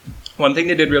 But one thing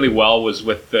they did really well was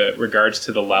with the regards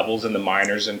to the levels in the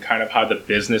minors and kind of how the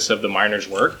business of the minors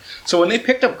work. So when they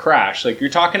picked up Crash, like you're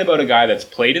talking about a guy that's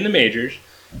played in the majors,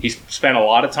 he's spent a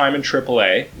lot of time in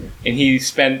AAA, and he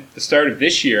spent the start of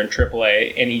this year in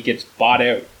AAA, and he gets bought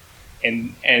out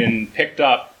and picked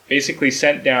up, basically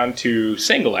sent down to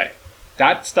single A.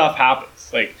 That stuff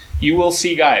happens. Like you will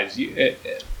see guys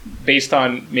based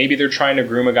on maybe they're trying to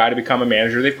groom a guy to become a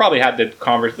manager. They've probably had the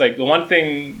like the one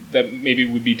thing that maybe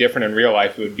would be different in real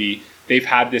life would be they've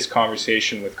had this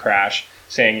conversation with Crash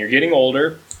saying, you're getting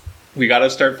older. We got to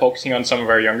start focusing on some of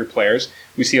our younger players.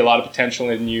 We see a lot of potential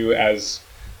in you as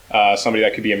somebody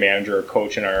that could be a manager or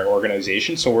coach in our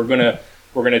organization. So we're gonna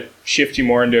shift you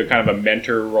more into kind of a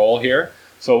mentor role here.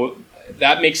 So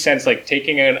that makes sense, like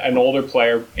taking an older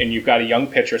player and you've got a young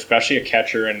pitcher, especially a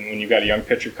catcher, and when you've got a young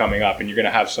pitcher coming up and you're going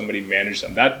to have somebody manage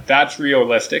them. That's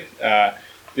realistic.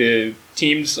 The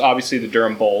teams, obviously the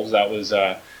Durham Bulls,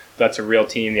 that's a real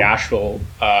team. The Asheville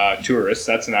Tourists,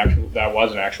 that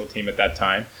was an actual team at that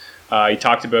time. He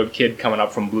talked about kid coming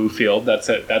up from Bluefield.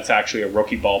 That's actually a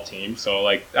rookie ball team. So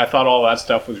like I thought all that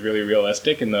stuff was really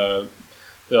realistic, and the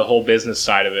whole business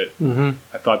side of it,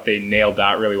 I thought they nailed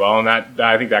that really well. And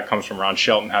I think that comes from Ron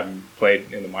Shelton having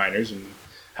played in the minors and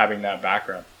having that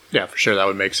background. Yeah, for sure. That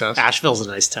would make sense. Asheville's a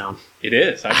nice town. It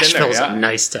is. I've been there. Asheville's Yeah. a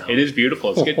nice town. It is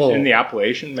beautiful. It's good in the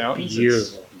Appalachian Mountains.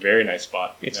 Beautiful. It's a very nice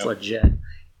spot. It's legit.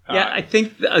 Yeah, I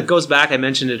think it goes back. I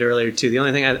mentioned it earlier too. The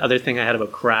only other thing I had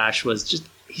about Crash was just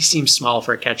he seems small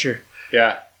for a catcher.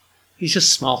 Yeah. He's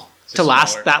just small. Just to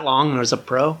last smaller. that long as a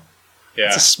pro. Yeah.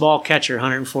 It's a small catcher,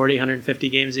 140, 150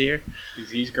 games a year.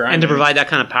 He's grinding. And to provide that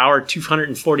kind of power,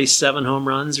 247 home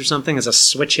runs or something as a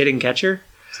switch hitting catcher.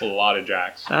 It's a lot of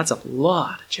jacks. That's a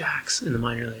lot of jacks in the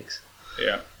minor leagues.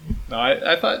 Yeah. No,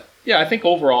 I thought, I think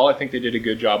overall, I think they did a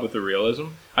good job with the realism.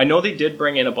 I know they did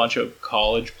bring in a bunch of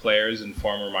college players and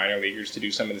former minor leaguers to do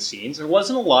some of the scenes. There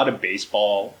wasn't a lot of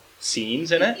baseball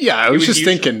scenes in it. Yeah, I was just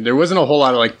thinking there wasn't a whole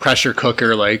lot of like pressure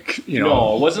cooker, like, you know.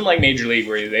 No, it wasn't like Major League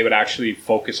where they would actually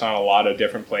focus on a lot of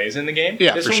different plays in the game.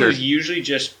 Yeah, this for one sure. was usually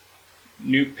just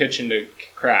Nuke pitching to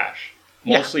Crash.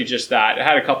 Mostly just that. It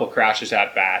had a couple of Crashes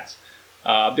at bats.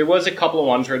 There was a couple of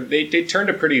ones where they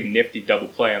turned a pretty nifty double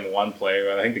play on the one play.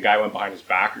 Where I think the guy went behind his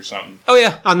back or something. Oh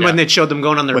yeah, when they showed them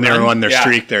going on their when run. they were on their Yeah.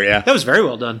 streak there, yeah. That was very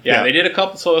well done. Yeah, they did a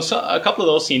couple. So a couple of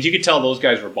those scenes, you could tell those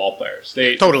guys were ball players.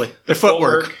 Totally. Their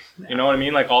footwork. You know what I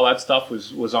mean? Like all that stuff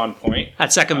was on point.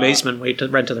 At second baseman, went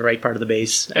to the right part of the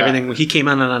base. Everything, he came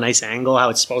in on a nice angle, how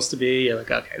it's supposed to be. You're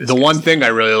like, okay. The one thing I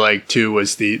really liked too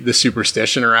was the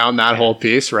superstition around that whole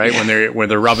piece, right? When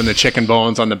they're rubbing the chicken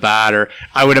bones on the bat, or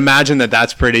I would imagine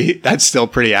that's still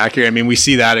pretty accurate. I mean, we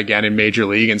see that again in Major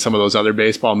League and some of those other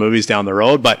baseball movies down the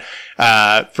road, but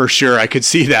for sure I could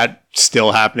see that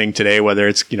still happening today, whether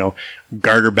it's,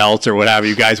 garter belts or whatever,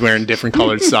 you guys wearing different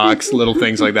colored socks, little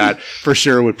things like that, for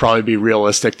sure would probably be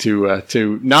realistic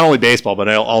to not only baseball, but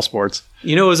all sports.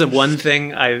 It was one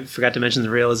thing I forgot to mention, the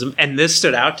realism, and this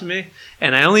stood out to me,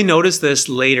 and I only noticed this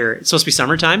later. It's supposed to be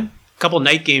summertime. A couple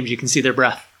night games, you can see their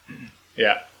breath.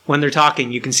 Yeah. When they're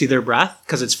talking, you can see their breath,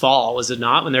 because it's fall, is it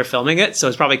not, when they're filming it? So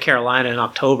it's probably Carolina in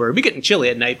October. It'd be getting chilly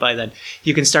at night by then.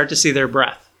 You can start to see their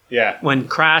breath. Yeah. When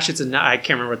Crash, I can't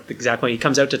remember what the exact one, he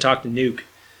comes out to talk to Nuke,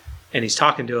 and he's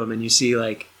talking to him, and you see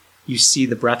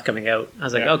the breath coming out. I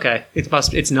was like, okay,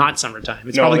 it's not summertime.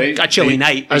 It's probably a chilly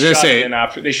night. I was going to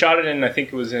say, they shot it in, I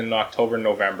think it was in October,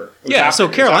 November. So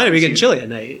Carolina would be getting chilly at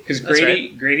night. Because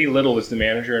Grady Little was the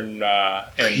manager, and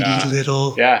Grady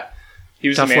Little. Yeah. He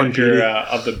was Tough the manager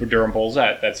of the Durham Bulls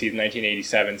that season,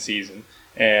 1987 season.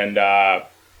 And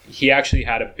he actually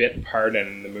had a bit part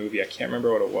in the movie. I can't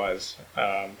remember what it was.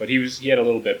 But he had a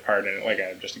little bit part in it,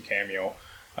 like just a cameo.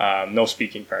 No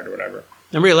speaking part or whatever.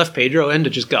 Remember you left Pedro in to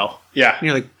just go. Yeah. And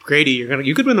you're like, Grady,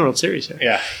 you could win the World Series here.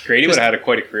 Yeah. Grady would have had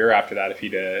quite a career after that if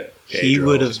he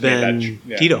would have been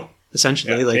Tito,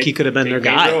 essentially. Yeah. He could have been their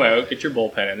guy. Pedro out, get your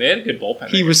bullpen in. They had a good bullpen.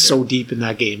 He was so deep in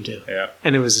that game, too. Yeah.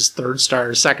 And it was his third star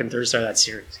of that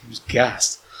series. He was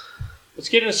gassed. Let's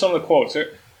get into some of the quotes.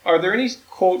 Are there any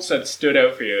quotes that stood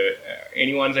out for you?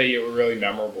 Any ones that were really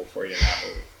memorable for you in that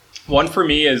movie? One for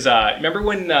me is, remember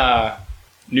when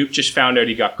Nuke just found out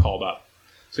he got called up?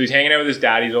 So he's hanging out with his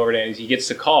dad, he's over there, and he gets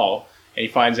the call, and he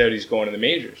finds out he's going to the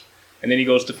majors. And then he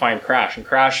goes to find Crash, and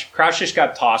Crash just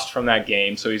got tossed from that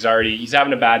game, so he's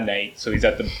having a bad night. So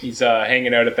he's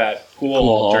hanging out at that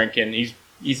pool drinking.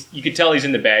 You could tell he's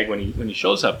in the bag when he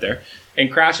shows up there. And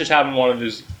Crash is having one of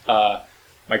his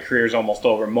my career's almost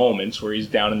over moments where he's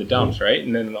down in the dumps, right?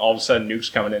 And then all of a sudden Nuke's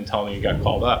coming in and telling him he got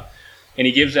called up. And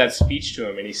he gives that speech to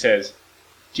him, and he says,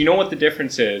 do you know what the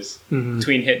difference is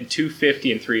between hitting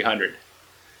 250 and 300?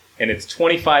 And it's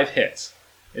 25 hits.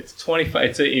 It's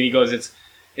 25. And he goes,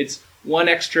 it's one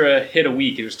extra hit a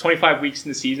week. There's 25 weeks in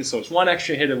the season, so it's one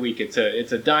extra hit a week. It's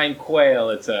a dying quail.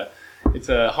 It's a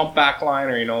humpback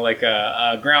liner, like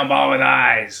a ground ball with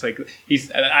eyes.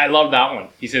 I love that one.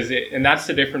 He says, and that's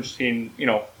the difference between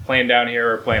playing down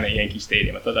here or playing at Yankee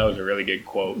Stadium. I thought that was a really good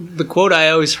quote. The quote I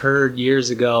always heard years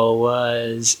ago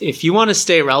was, if you want to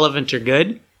stay relevant or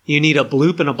good, you need a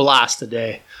bloop and a blast a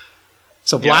day.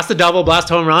 So blast a double,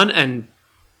 blast a home run, and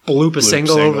bloop a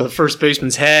single over the first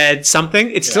baseman's head,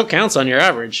 something. It still counts on your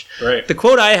average. Right. The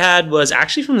quote I had was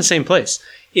actually from the same place.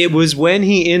 It was when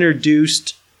he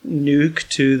introduced Nuke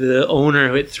to the owner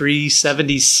who hit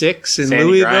 376 in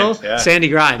Louisville. Grimes, yeah. Sandy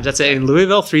Grimes. That's it. In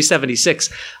Louisville,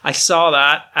 376. I saw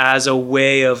that as a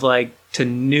way of to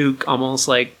Nuke, almost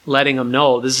letting him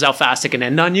know this is how fast it can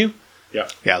end on you. Yeah.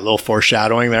 Yeah, a little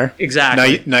foreshadowing there.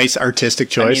 Exactly. Nice artistic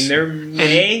choice. I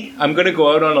mean, I'm going to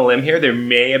go out on a limb here. There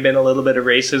may have been a little bit of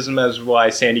racism as why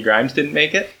Sandy Grimes didn't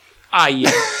make it.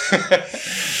 Yeah.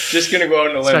 Just going to go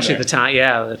out on a limb. Especially the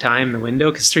time, the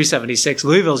window, because 376.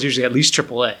 Louisville's usually at least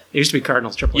AAA. It used to be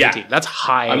Cardinals AAA team. That's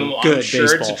high, good I'm sure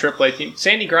baseball. it's a AAA team.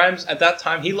 Sandy Grimes, at that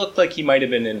time, he looked like he might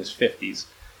have been in his 50s.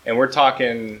 And we're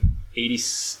talking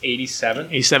 87?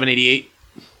 87, 88.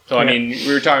 So, I mean,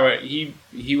 we were talking about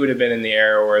he would have been in the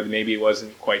era where maybe it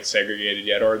wasn't quite segregated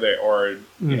yet, or they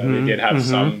did have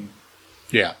some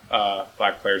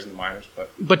black players in the minors.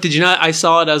 But did you not? I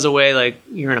saw it as a way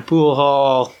you're in a pool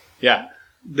hall. Yeah.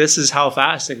 This is how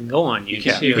fast it can go on you.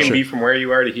 You can be from where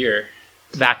you are to here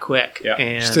that quick. Yeah.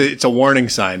 And it's a warning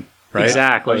sign, right?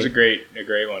 Exactly. That was a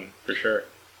great one for sure.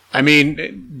 I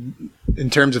mean, in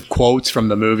terms of quotes from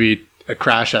the movie,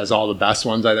 Crash has all the best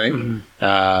ones, I think.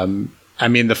 I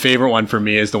mean, the favorite one for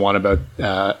me is the one about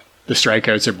the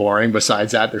strikeouts are boring.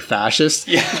 Besides that, they're fascist.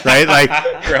 Yeah. Right?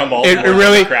 Ground ball. It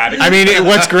really, I mean,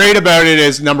 what's great about it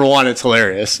is, number one, it's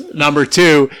hilarious. Number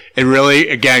two, it really,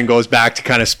 again, goes back to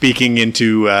kind of speaking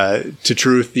into to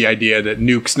truth, the idea that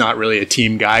Nuke's not really a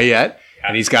team guy yet.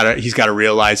 And he's got to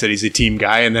realize that he's a team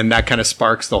guy. And then that kind of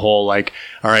sparks the whole, all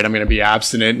right, I'm going to be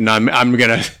abstinent and I'm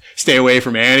going to stay away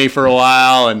from Annie for a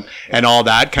while and all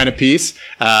that kind of piece.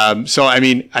 So, I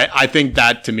mean, I think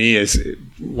that to me is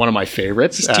one of my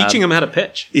favorites. He's teaching him how to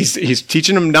pitch. He's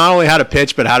teaching him not only how to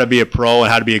pitch, but how to be a pro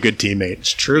and how to be a good teammate.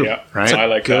 It's true. Yeah, right. I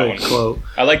like that one. Quote.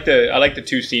 I like the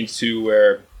two scenes too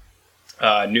where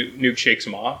Nuke shakes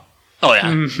him off. Oh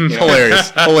yeah,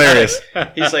 hilarious.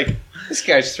 He's like, this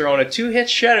guy's throwing a 2-hit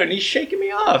shutout and he's shaking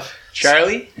me off.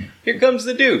 Charlie, here comes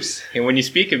the deuce. And when you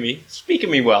speak of me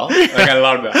well. I got a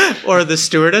lot of that. Or the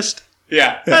stewardess.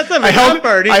 Yeah. That's a I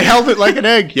held it like an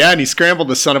egg. Yeah, and he scrambled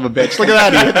the son of a bitch. Look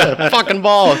at that. He hit the fucking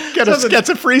ball. Gets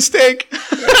a free steak. He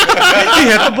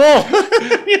hit the bull.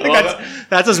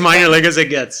 That's as minor league as it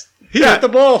gets. He hit the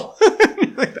bull.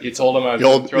 You told him I was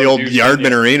the old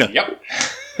Yardman Arena. Yep.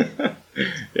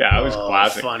 Yeah, it was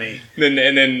classic. Funny. And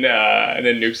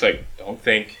then Nuke's like, don't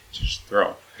think, just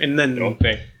throw. And then Don't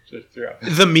think, just throw.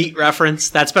 the meat reference,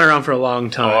 that's been around for a long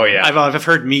time. Oh, yeah. I've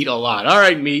heard meat a lot. All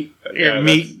right, meat. Yeah,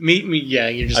 meat. Yeah,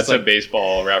 you're just That's like, a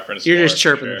baseball reference. you're for just it,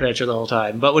 chirping for the sure. pitcher the whole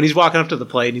time. But when he's walking up to the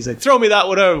plate and he's like, throw me that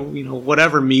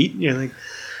whatever meat, you're like,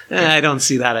 I don't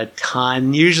see that a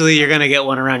ton. Usually you're going to get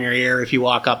one around your ear if you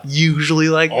walk up. Usually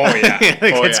like, Oh, yeah.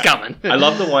 it's coming. I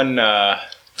love the one,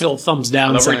 Little thumbs I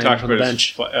down love where he sign talks from the about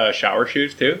bench. his shower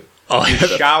shoes, too. Oh, His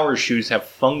shower shoes have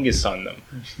fungus on them.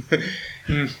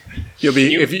 You'll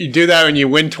be if you do that when you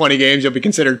win 20 games, you'll be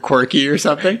considered quirky or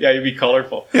something. Yeah, you'd be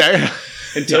colorful. Yeah.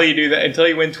 Until you do that, until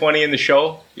you win 20 in the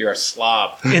show, you're a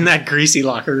slob. In that greasy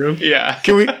locker room. Yeah.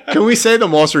 Can we say the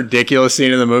most ridiculous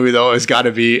scene in the movie though has got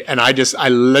to be, and I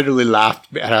literally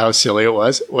laughed at how silly it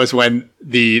was when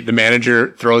the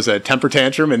manager throws a temper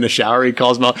tantrum in the shower. He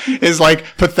calls him out. His like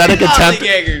pathetic attempt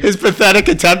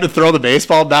to throw the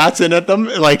baseball bats in at them,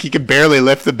 like he could barely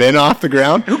lift the bin off the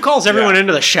ground. Who calls everyone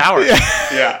into the shower?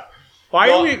 Yeah. Why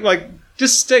Well- are we like?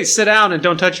 Just sit down and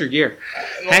don't touch your gear.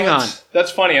 Hang on.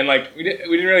 That's funny, and like we didn't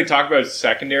really talk about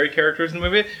secondary characters in the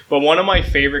movie, but one of my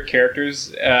favorite characters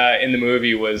in the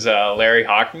movie was Larry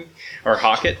Hawking,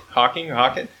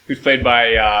 who's played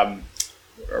by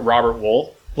Robert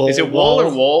Wool. Is it Wool or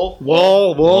Wool?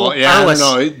 Wool. Yeah, I Arliss.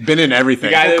 don't know. He's been in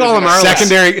everything. The guy that We'll call was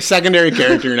him in- Arliss. Secondary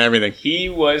character and everything. He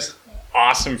was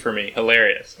awesome for me,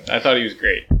 hilarious. I thought he was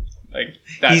great. Like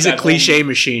He's a that cliche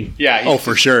machine. Yeah. Oh,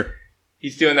 for sure.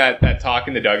 He's doing that talk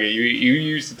in the dugout. You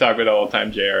used to talk about it all the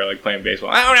time, JR, like playing baseball.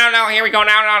 Oh, no, here we go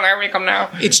now, here we come now.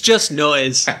 It's just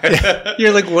noise.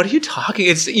 You're like, what are you talking?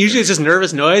 It's just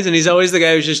nervous noise, and he's always the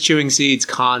guy who's just chewing seeds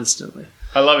constantly.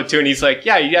 I love it too, and he's like,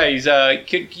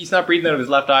 he's not breathing out of his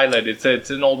left eyelid. It's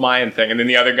an old Mayan thing. And then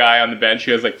the other guy on the bench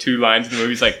who has like 2 lines in the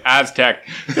movie, he's like Aztec.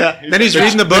 Then he's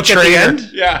reading the book at the end.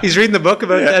 Yeah. He's reading the book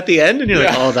at the end, and you're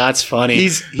like, oh, that's funny.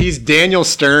 He's Daniel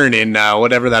Stern in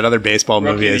whatever that other baseball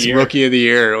movie is, Rookie of the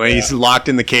Year, when he's locked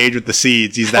in the cage with the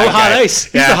seeds. He's that guy. Hot Ice.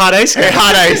 He's the Hot Ice guy.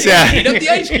 Hot Ice, yeah. Eat up the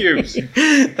ice cubes.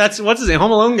 That's what's his name?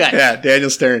 Home Alone guy. Yeah, Daniel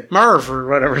Stern. Marv or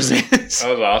whatever his name is.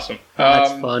 That was awesome.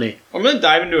 That's funny. I'm going to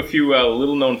dive into a few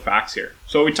little known facts here.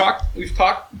 So we've talked,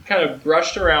 kind of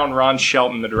brushed around Ron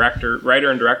Shelton, the writer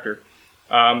and director.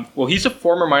 Well, he's a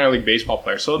former minor league baseball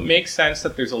player, so it makes sense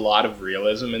that there's a lot of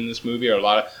realism in this movie,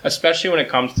 or especially when it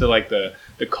comes to like the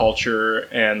culture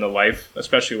and the life,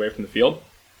 especially away from the field.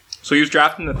 So he was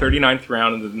drafted in the 39th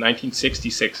round of the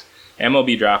 1966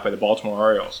 MLB draft by the Baltimore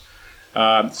Orioles.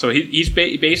 So he's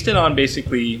based it on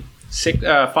basically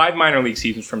 5 minor league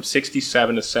seasons from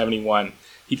 67 to 71.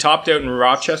 He topped out in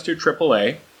Rochester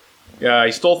AAA.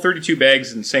 He stole 32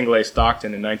 bags in Single A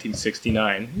Stockton in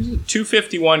 1969. He was a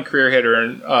 .251 career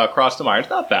hitter across the minors.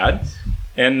 Not bad.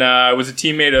 And was a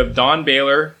teammate of Don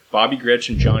Baylor, Bobby Grich,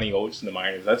 and Johnny Oates in the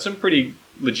minors. That's some pretty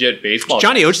legit baseball.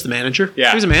 Johnny Oates, the manager. Yeah.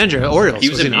 He was a manager at Orioles. He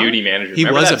was a not? beauty manager. He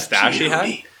Remember was that a stash he had?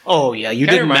 beauty. Oh, yeah. You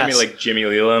Kind of didn't remind mess. me like Jimmy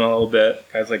Leland a little bit.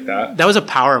 Guys like that. That was a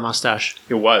power mustache.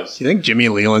 It was. Do you think Jimmy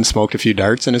Leland smoked a few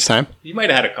darts in his time? He might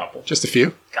have had a couple. Just a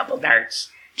few? Couple darts.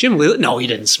 Jim Leland? No, he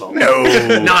didn't smoke. No.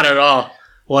 Not at all.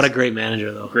 What a great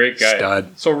manager, though. Great guy.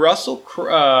 Stud. So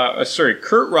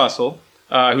Kurt Russell,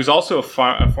 who's also a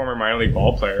former minor league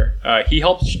ball player, he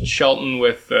helped Shelton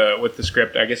with the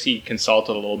script. I guess he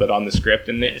consulted a little bit on the script,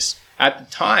 and at the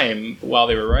time while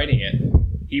they were writing it,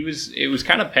 it was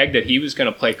kind of pegged that he was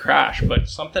going to play Crash, but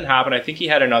something happened. I think he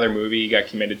had another movie he got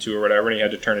committed to or whatever, and he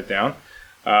had to turn it down.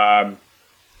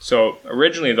 So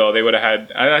originally, though, they would have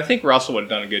had. I think Russell would have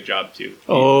done a good job too.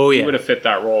 He would have fit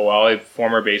that role well. A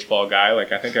former baseball guy,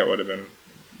 like I think that would have been.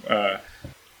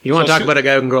 You want to talk about a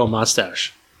guy who can grow a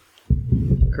mustache?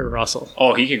 Kurt Russell.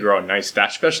 Oh, he could grow a nice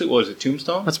stash, especially what was it,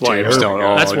 Tombstone? That's Wyatt Earp. Tombstone.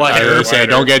 Oh, That's Wyatt I Earp. say,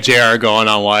 don't get JR going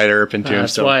on Wyatt Earp and That's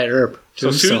Tombstone. Wyatt Earp. So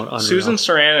Tombstone, Susan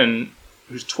Sarandon,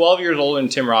 who's 12 years older than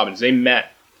Tim Robbins, they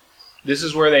met. This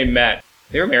is where they met.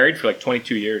 They were married for like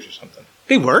 22 years or something.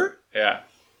 They were? Yeah.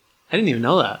 I didn't even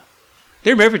know that.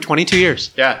 They were married for 22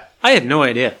 years. Yeah. I had no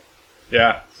idea.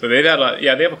 Yeah. So they've had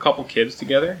they have a couple kids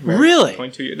together. Really?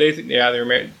 22 years. They were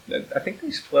married. I think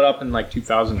they split up in like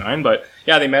 2009, but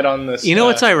yeah, they met on this. You know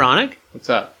what's ironic? What's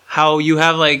that? How you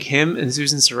have like him and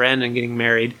Susan Sarandon getting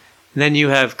married, And then you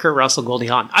have Kurt Russell, Goldie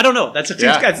Hawn. I don't know. That's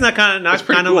not kind It's of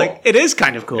pretty cool. like it is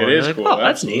kind of cool. It And is you're cool. like, oh,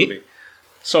 that's absolutely. neat.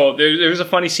 So there's a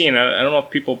funny scene. I don't know if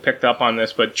people picked up on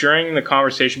this, but during the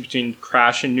conversation between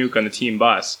Crash and Nuke on the team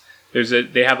bus,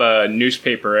 they have a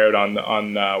newspaper out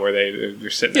on where they're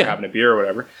sitting there having a beer or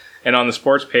whatever, and on the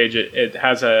sports page it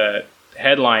has a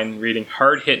headline reading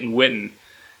 "Hard Hitting Witten,"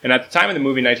 and at the time of the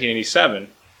movie, 1987,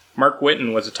 Mark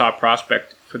Whiten was a top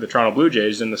prospect for the Toronto Blue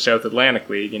Jays in the South Atlantic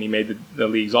League, and he made the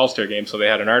league's All-Star game, so they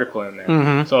had an article in there.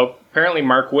 Mm-hmm. So apparently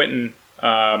Mark Whiten,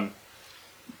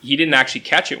 he didn't actually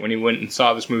catch it when he went and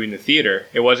saw this movie in the theater.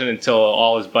 It wasn't until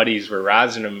all his buddies were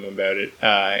razzing him about it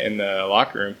in the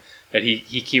locker room that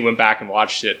he went back and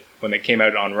watched it when it came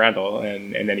out on rental,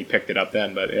 and then he picked it up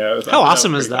then. But yeah, How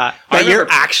awesome is that? That you're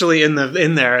actually in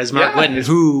there as Mark Whiten,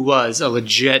 who was a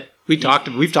legit. We've talked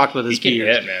about this for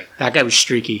years. Man. That guy was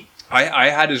streaky. I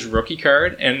had his rookie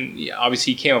card, and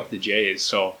obviously he came up with the Jays,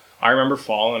 so I remember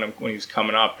following him when he was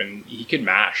coming up, and he could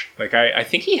mash. Like I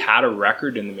think he had a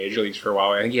record in the major leagues for a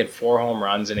while. I think he had 4 home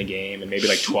runs in a game and maybe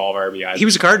like 12 RBIs. He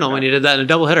was a Cardinal when he did that in a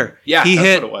doubleheader. Yeah, he that's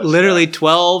hit what it was, literally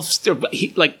 12.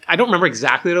 I don't remember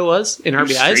exactly what it was in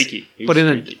was RBIs, streaky. He but was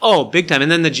in streaky. big time.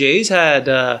 And then the Jays had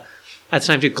at the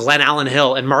time too Glenn Allen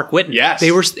Hill and Mark Whiten. Yes,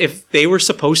 they were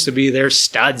supposed to be their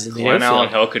studs in the Glenn outfield. Allen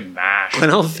Hill could mash. Glenn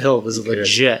Allen Hill was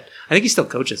legit. I think he still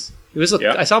coaches. He was.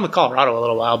 I saw him in Colorado a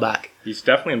little while back. He's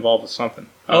definitely involved with something.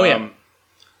 Oh, yeah.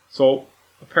 So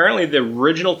apparently the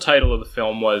original title of the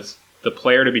film was "The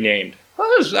Player to Be Named." Well,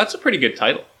 that's a pretty good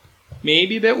title.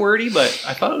 Maybe a bit wordy, but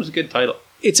I thought it was a good title.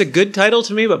 It's a good title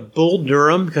to me, but Bull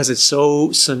Durham, because it's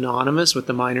so synonymous with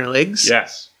the minor leagues.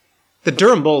 Yes. The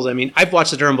Durham Bulls, I mean, I've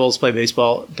watched the Durham Bulls play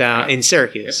baseball down in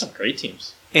Syracuse. There's some great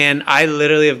teams. And I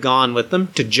literally have gone with them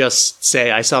to just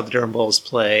say I saw the Durham Bulls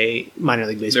play minor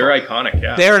league baseball. They're iconic,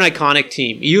 yeah. They're an iconic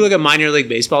team. You look at minor league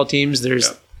baseball teams, there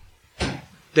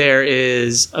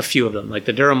is a few of them. Like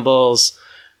the Durham Bulls,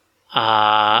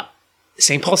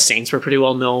 St. Paul Saints were pretty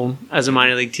well known as a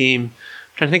minor league team. I'm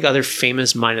trying to think of other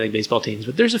famous minor league baseball teams,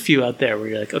 but there's a few out there where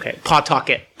you're like, okay,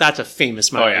 Pawtucket, that's a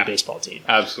famous minor league baseball team.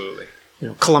 Absolutely.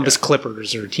 Columbus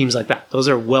Clippers or teams like that. Those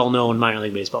are well-known minor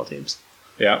league baseball teams.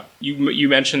 Yeah. You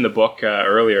mentioned the book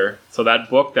earlier. So that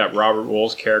book that Robert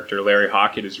Wool's character, Larry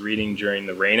Hockett, is reading during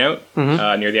the rainout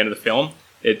near the end of the film,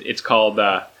 it's called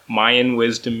Mayan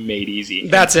Wisdom Made Easy.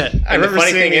 That's it. I And the remember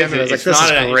funny seeing thing it. is, I was like, it's this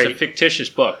not is great. it's a fictitious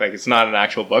book. Like, it's not an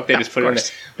actual book. They just put it in there.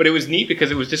 But it was neat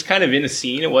because it was just kind of in a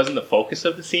scene. It wasn't the focus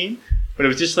of the scene. But it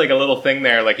was just like a little thing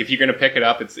there. Like, if you're going to pick it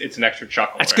up, it's an extra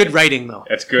chuckle. That's good writing, though.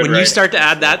 That's good When writing. you start to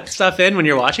add that stuff in when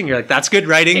you're watching, you're like, that's good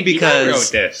writing Hey, because you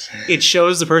wrote this. it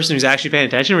shows the person who's actually paying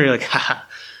attention where you're like, haha.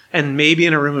 And maybe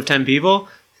in a room of 10 people,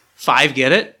 5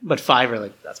 get it, but 5 are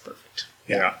like, that's perfect.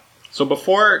 Yeah. So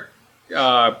before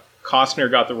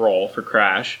Costner got the role for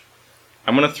Crash,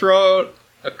 I'm going to throw out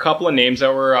a couple of names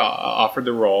that were offered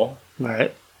the role. All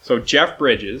right. So Jeff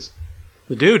Bridges.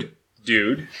 The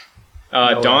dude.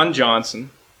 Don Johnson.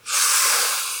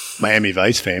 Miami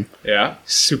Vice fame. Yeah.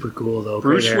 Super cool, though.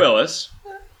 Bruce Great hair. Willis.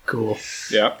 Cool.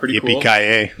 Yeah, pretty cool.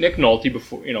 Yippee-ki-yay. Nick Nolte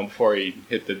before he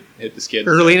hit the skids.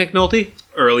 Early Nick Nolte?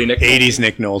 Early Nick Nolte. 80s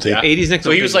Nick Nolte. Yeah. 80s Nick Nolte.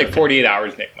 So he was like 48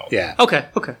 Hours Nick Nolte. Yeah. Okay.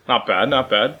 Not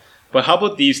bad. But how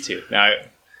about these two? Now,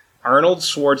 Arnold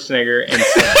Schwarzenegger and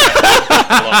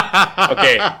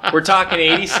okay, we're talking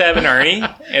 87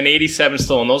 Arnie and 87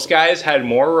 Stallone. Those guys had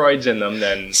more roids in them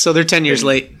than... So they're 10 years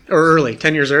late. Or early.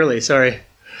 10 years early, sorry.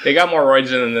 They got more roids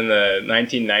in them than the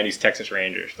 1990s Texas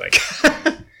Rangers. Like,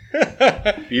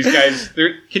 these guys...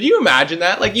 Can you imagine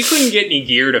that? Like, you couldn't get any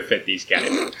gear to fit these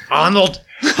guys. Arnold.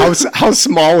 How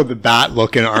small would the bat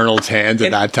look in Arnold's hands at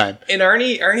that time? And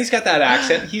Arnie's got that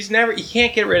accent. He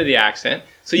can't get rid of the accent.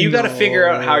 So you got to figure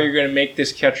out how you're going to make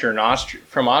this catcher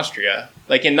from Austria.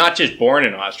 Like, and not just born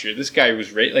in Austria. This guy was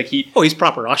he's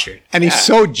proper Austrian. And he's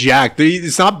so jacked.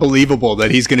 It's not believable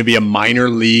that he's going to be a minor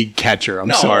league catcher.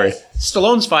 I'm sorry.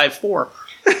 Stallone's 5'4".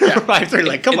 Yeah. 5'3".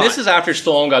 Like, come on. And this is after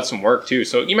Stallone got some work too.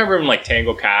 So you remember him like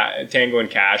Tango and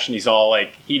Cash, and he's all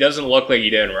like, he doesn't look like he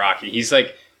did in Rocky. He's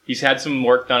like, he's had some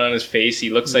work done on his face. He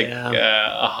looks like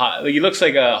he looks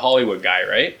like a Hollywood guy,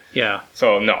 right? Yeah.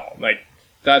 So no, like,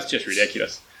 that's just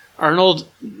ridiculous. Arnold,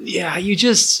 yeah, you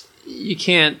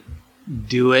can't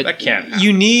do it. That can't happen.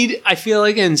 You need, I feel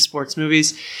like in sports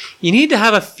movies, you need to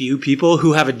have a few people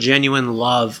who have a genuine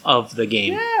love of the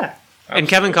game. Yeah. And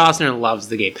Kevin Costner loves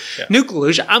the game. Yeah. Nuke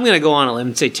LaLoosh, I'm going to go on a limb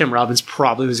and say Tim Robbins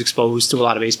probably was exposed to a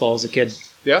lot of baseball as a kid.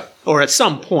 Yeah. Or at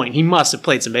some point, he must have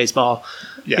played some baseball.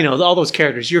 Yeah. You know, all those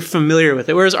characters, you're familiar with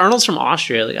it. Whereas Arnold's from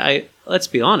Austria. Like, let's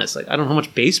be honest, like, I don't know how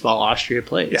much baseball Austria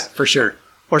plays. Yeah, for sure.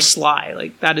 Or Sly.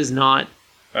 Like, that is not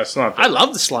That's not. I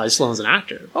love the Sly Stallone as an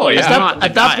actor. Oh, yeah. He's not At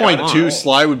the that guy point I want. too,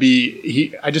 Sly would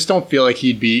be. I just don't feel like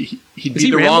he'd be he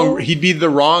the Rambo? wrong. He'd be the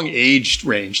wrong age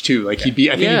range too. Like he'd be.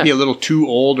 I think Yeah. he'd be a little too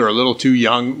old or a little too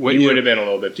young. He would have been a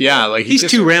little bit. Too Yeah, old. like He's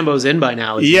just, 2 Rambos in by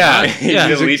now. is he Yeah, not? He's yeah.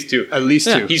 at least 2. At least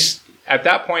Yeah. two. He's at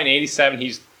that point in '87.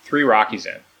 He's 3 Rockies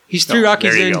in. He's 3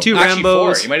 Rockies there you in, go. 2 Actually, 4.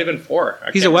 Rambos. He might have been 4.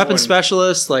 I He's can't a remember weapons when-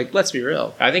 specialist. Like, let's be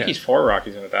real. I think he's 4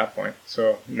 Rockies in at that point.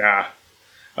 So nah.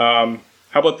 How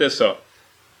about this though?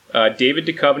 David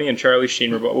Duchovny and Charlie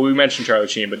Sheen were. Well, we mentioned Charlie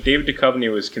Sheen, but David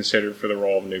Duchovny was considered for the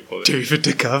role of Nuclear. David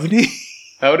Duchovny?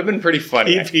 That would have been pretty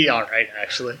funny. He'd be all right,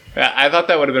 actually. I thought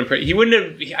that would have been pretty. He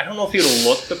wouldn't have. I don't know if he would have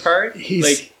looked the part.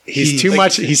 He's too like-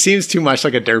 much. He seems too much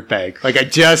like a dirtbag. Like I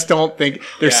just don't think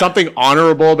there's Yeah. something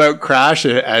honorable about Crash,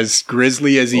 as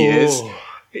grisly as he is. Oh.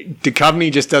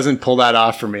 Duchovny just doesn't pull that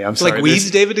off for me. I'm sorry. Like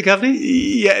Weeds David Duchovny?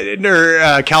 Yeah,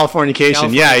 or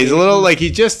Californication. Yeah, he's a little like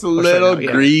he's just a little sorry, no,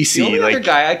 yeah. greasy. The only other Like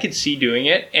guy I could see doing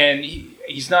it, and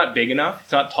he's not big enough.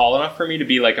 He's not tall enough for me to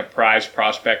be like a prize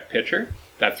prospect pitcher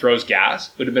that throws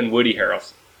gas. Would have been Woody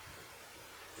Harrelson.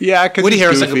 yeah, because Woody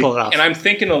Harrelson can pull it off. And I'm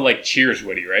thinking of like Cheers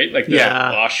Woody, right? Like the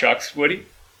Yeah. Aw Shucks Woody.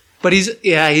 But he's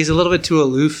a little bit too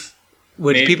aloof.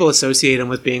 Which Maybe. people associate him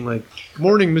with being like, "Good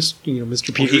morning, Mr.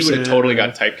 Peterson." He would have totally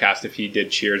got typecast if he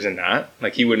did Cheers in that.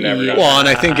 Like he would never. Yeah. got Well, and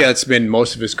I think that's been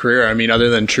most of his career. I mean, other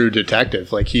than True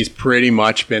Detective, like he's pretty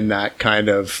much been that kind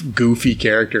of goofy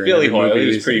character. Billy in every Hoyle, movie. he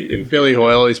was He's- pretty goofy. Billy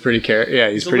Hoyle, he's pretty. Yeah,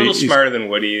 he's He's pretty. a little smarter than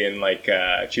Woody in like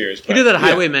Cheers. He but- did that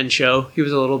Highwaymen show. He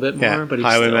was a little bit more, Yeah, but he's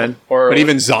Highwaymen. Or- But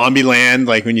even Zombieland,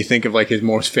 like when you think of like his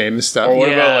most famous stuff, Or what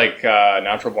Yeah. about like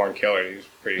Natural Born Killer? He's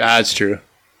pretty. that's true.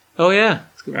 Still. Oh yeah.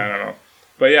 I don't know,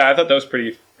 but yeah, I thought that was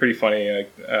pretty funny.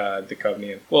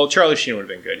 Duchovny. Well, Charlie Sheen would have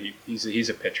been good. He's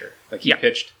a pitcher. Like he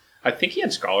pitched. I think he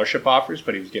had scholarship offers,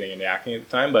 but he was getting into acting at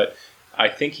the time. But I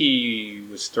think he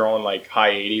was throwing like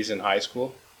high 80s in high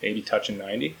school, maybe touching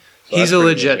 90. So He's that's a pretty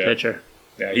legit legit. pitcher.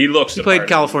 Yeah, he looks. He the played part.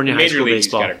 California high Major school League,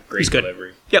 baseball. He's got a great He's good.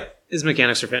 delivery. Yep. His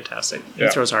mechanics are fantastic. He Yeah.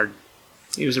 throws hard.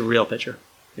 He was a real pitcher.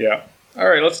 Yeah. All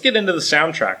right, let's get into the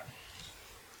soundtrack.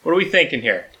 What are we thinking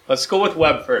here? Let's go with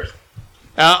Webb first.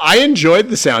 I enjoyed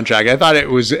the soundtrack. I thought it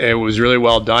was really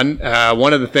well done.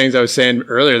 One of the things I was saying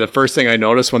earlier, the first thing I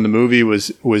noticed when the movie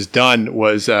was done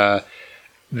was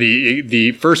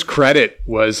the first credit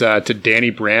was to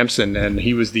Danny Bramson, and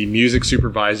he was the music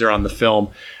supervisor on the film.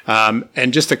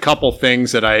 And just a couple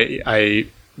things that I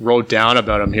wrote down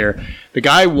about him here. The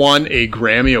guy won a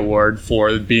Grammy Award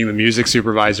for being the music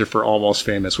supervisor for Almost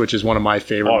Famous, which is one of my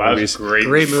favorite Oh, that movies. was great.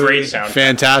 Great movie. Great soundtrack.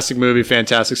 Fantastic movie,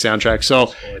 fantastic soundtrack.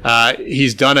 So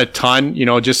he's done a ton,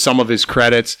 just some of his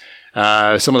credits,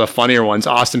 some of the funnier ones.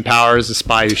 Austin Powers, The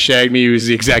Spy Who Shagged Me, who's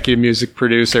the executive music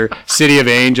producer. City of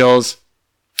Angels,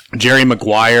 Jerry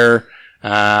Maguire.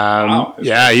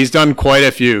 Yeah, he's done quite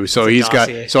a few. So he's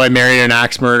dossier. got. So I Married an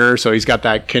Axe Murderer. So he's got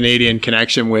that Canadian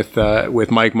connection with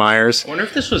Mike Myers. I wonder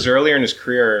if this was earlier in his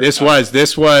career. This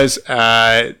was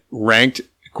ranked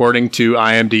according to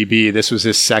IMDb. This was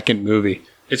his second movie.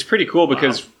 It's pretty cool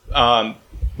because I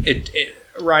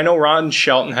know Ron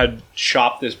Shelton had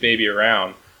shopped this baby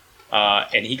around,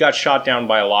 and he got shot down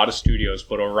by a lot of studios,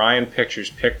 but Orion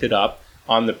Pictures picked it up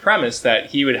on the premise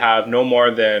that he would have no more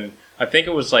than, I think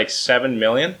it was like $7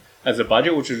 million as a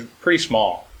budget, which was pretty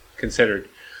small considered.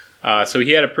 So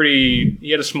he had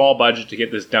a small budget to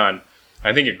get this done.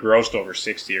 I think it grossed over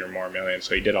 60 or more million,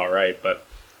 so he did all right. But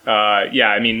yeah,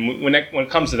 I mean, when it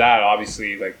comes to that,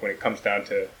 obviously, like when it comes down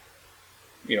to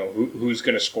who's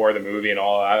going to score the movie and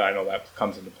all that, I know that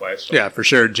comes into play. So. Yeah, for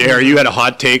sure. JR, you had a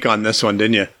hot take on this one,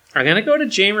 didn't you? I'm gonna go to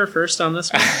Jamer first on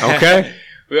this one. Okay.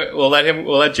 We'll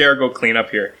let Jared go clean up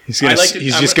here. He's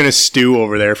just gonna stew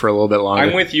over there for a little bit longer.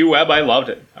 I'm with you, Webb. I loved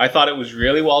it. I thought it was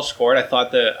really well scored. I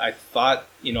thought the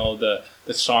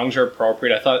songs are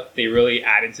appropriate. I thought they really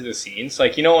added to the scenes.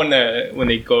 Like when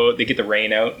they get the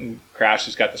rain out and Crash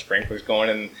has got the sprinklers going,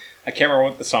 and I can't remember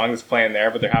what the song is playing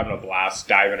there, but they're having a blast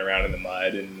diving around in the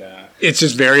mud, and it's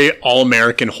just very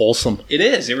all-American wholesome. it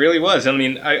is. It really was. I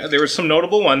mean, there were some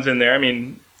notable ones in there. I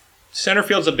mean,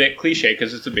 Centerfield's a bit cliche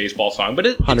because it's a baseball song, but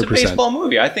it's a 100%. baseball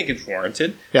movie. I think it's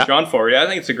warranted. Yeah. John Fogerty, I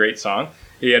think it's a great song.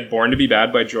 He had Born to Be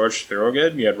Bad by George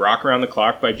Thorogood. You had Rock Around the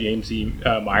Clock by James E.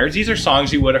 Myers. These are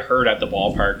songs you would have heard at the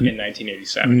ballpark in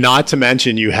 1987. Not to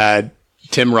mention you had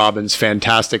Tim Robbins'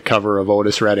 fantastic cover of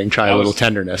Otis Redding, Try a Little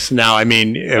Tenderness. Now, I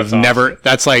mean,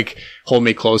 that's like Hold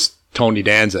Me Close, Tony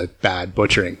Danza, bad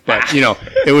butchering. But,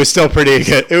 it was still pretty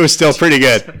good. It was still pretty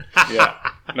good. Yeah.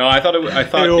 No, I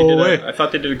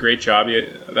thought they did a great job.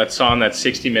 That song, that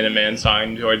 60-Minute Man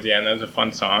song towards the end, that was a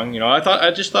fun song.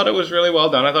 I just thought it was really well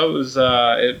done. I thought it was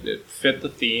it fit the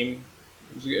theme.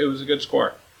 It was a good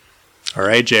score. All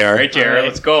right, JR. All right, Jared,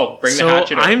 let's go. Bring the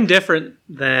hatchet up. I'm different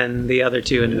than the other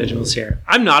two individuals here.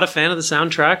 I'm not a fan of the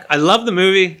soundtrack. I love the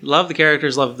movie, love the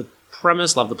characters, love the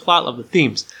premise, love the plot, love the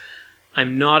themes.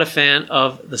 I'm not a fan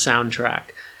of the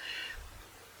soundtrack.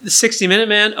 The 60-Minute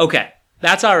Man, okay,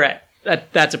 that's all right.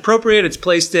 That's appropriate. It's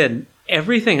placed in.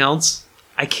 Everything else,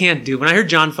 I can't do. When I heard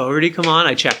John Fogerty come on,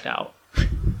 I checked out.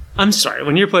 I'm sorry.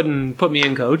 When you're put me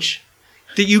in, coach,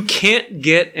 that you can't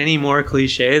get any more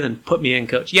cliche than put me in,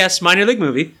 coach. Yes, minor league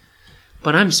movie,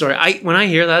 but I'm sorry. When I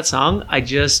hear that song,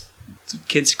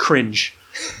 kids cringe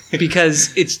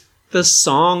because it's the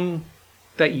song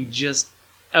that you just.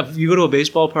 If you go to a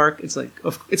baseball park, it's like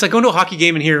going to a hockey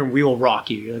game and hearing "We Will Rock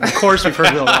You." You're like, of course, we've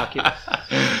heard "We Will Rock You."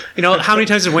 You know how many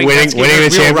times have winning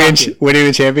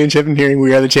the championship and hearing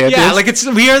 "We Are the Champions"? Yeah, like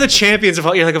we are the champions of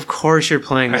all. You're like, of course you're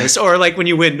playing this, or like when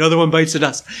you win, another one bites the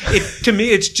dust. To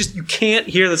me, it's just you can't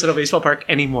hear this at a baseball park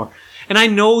anymore. And I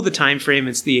know the time frame;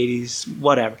 it's the '80s,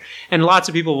 whatever. And lots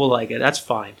of people will like it. That's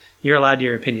fine. You're allowed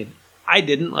your opinion. I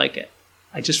didn't like it.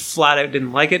 I just flat out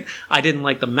didn't like it. I didn't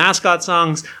like the mascot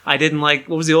songs. I didn't like,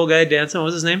 what was the old guy dancing? What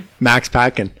was his name? Max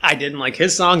Patkin. I didn't like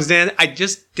his songs, Dan. I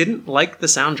just didn't like the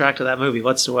soundtrack to that movie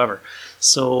whatsoever.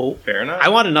 So fair enough. I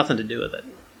wanted nothing to do with it.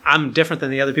 I'm different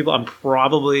than the other people. I'm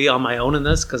probably on my own in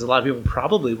this because a lot of people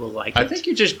probably will like it. I think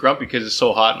you're just grumpy because it's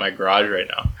so hot in my garage right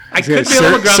now. I could be a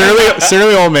little grumpy.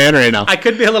 Surly old man right now. I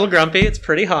could be a little grumpy. It's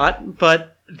pretty hot,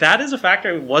 but that is a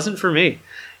factor. It wasn't for me.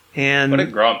 And what a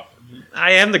grump.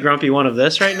 I am the grumpy one of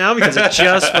this right now because it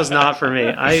just was not for me.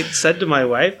 I said to my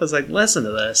wife, I was like, listen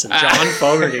to this. And John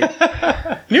Fogerty.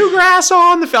 New grass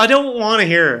on the field. I don't want to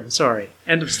hear it. I'm sorry.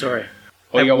 End of story.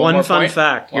 Well, you got one fun point?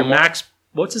 fact. Your Max,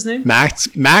 what's his name? Max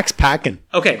Patkin.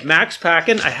 Okay, Max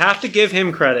Patkin. I have to give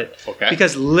him credit. Okay.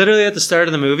 Because literally at the start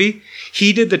of the movie,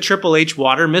 he did the Triple H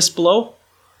water mist blow.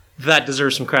 That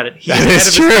deserves some credit. He's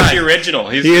the original.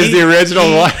 He is the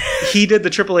original one. He did the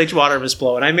Triple H water mist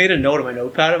blow, and I made a note on my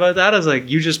notepad about that. I was like,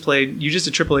 you just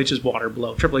did Triple H's water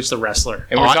blow. Triple H the wrestler.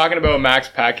 And we're talking about Max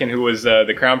Patkin, who was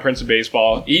the crown prince of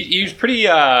baseball. He was pretty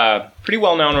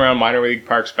well known around minor league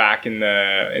parks back in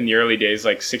the early days,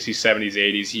 like 60s, 70s,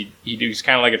 80s. He was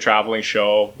kind of like a traveling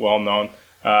show, well known.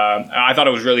 I thought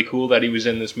it was really cool that he was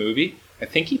in this movie. I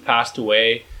think he passed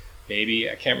away. Maybe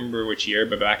I can't remember which year,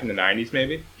 but back in the 90s,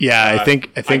 maybe. Yeah, I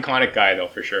think iconic guy though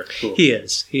for sure. Cool. He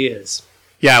is.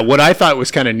 Yeah, what I thought was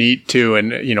kind of neat too, and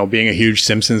being a huge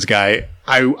Simpsons guy,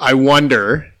 I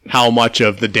wonder how much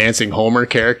of the Dancing Homer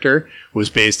character was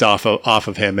based off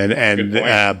of him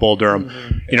and Bull Durham.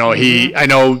 Mm-hmm. I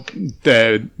know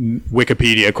the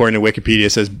Wikipedia, according to Wikipedia,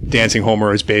 says Dancing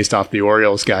Homer is based off the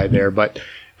Orioles guy there, but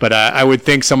I would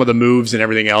think some of the moves and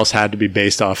everything else had to be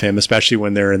based off him, especially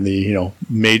when they're in the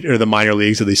the minor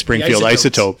leagues of the Springfield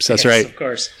Isotopes. That's right. Of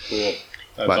course. Cool.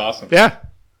 That's awesome. Yeah.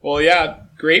 Well, yeah,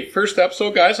 great first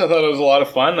episode, guys. I thought it was a lot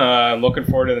of fun. I'm looking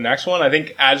forward to the next one. I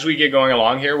think as we get going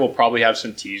along here, we'll probably have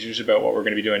some teasers about what we're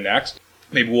going to be doing next.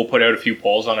 Maybe we'll put out a few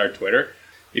polls on our Twitter.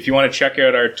 If you want to check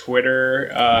out our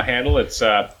Twitter handle, it's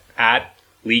at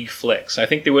League Flicks. I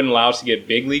think they wouldn't allow us to get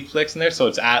big League Flicks in there, so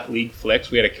it's at League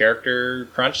Flicks. We had a character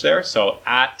crunch there, so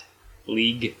at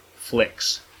League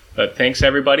Flicks. But thanks,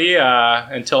 everybody.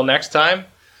 Until next time.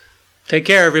 Take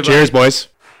care, everybody. Cheers, boys.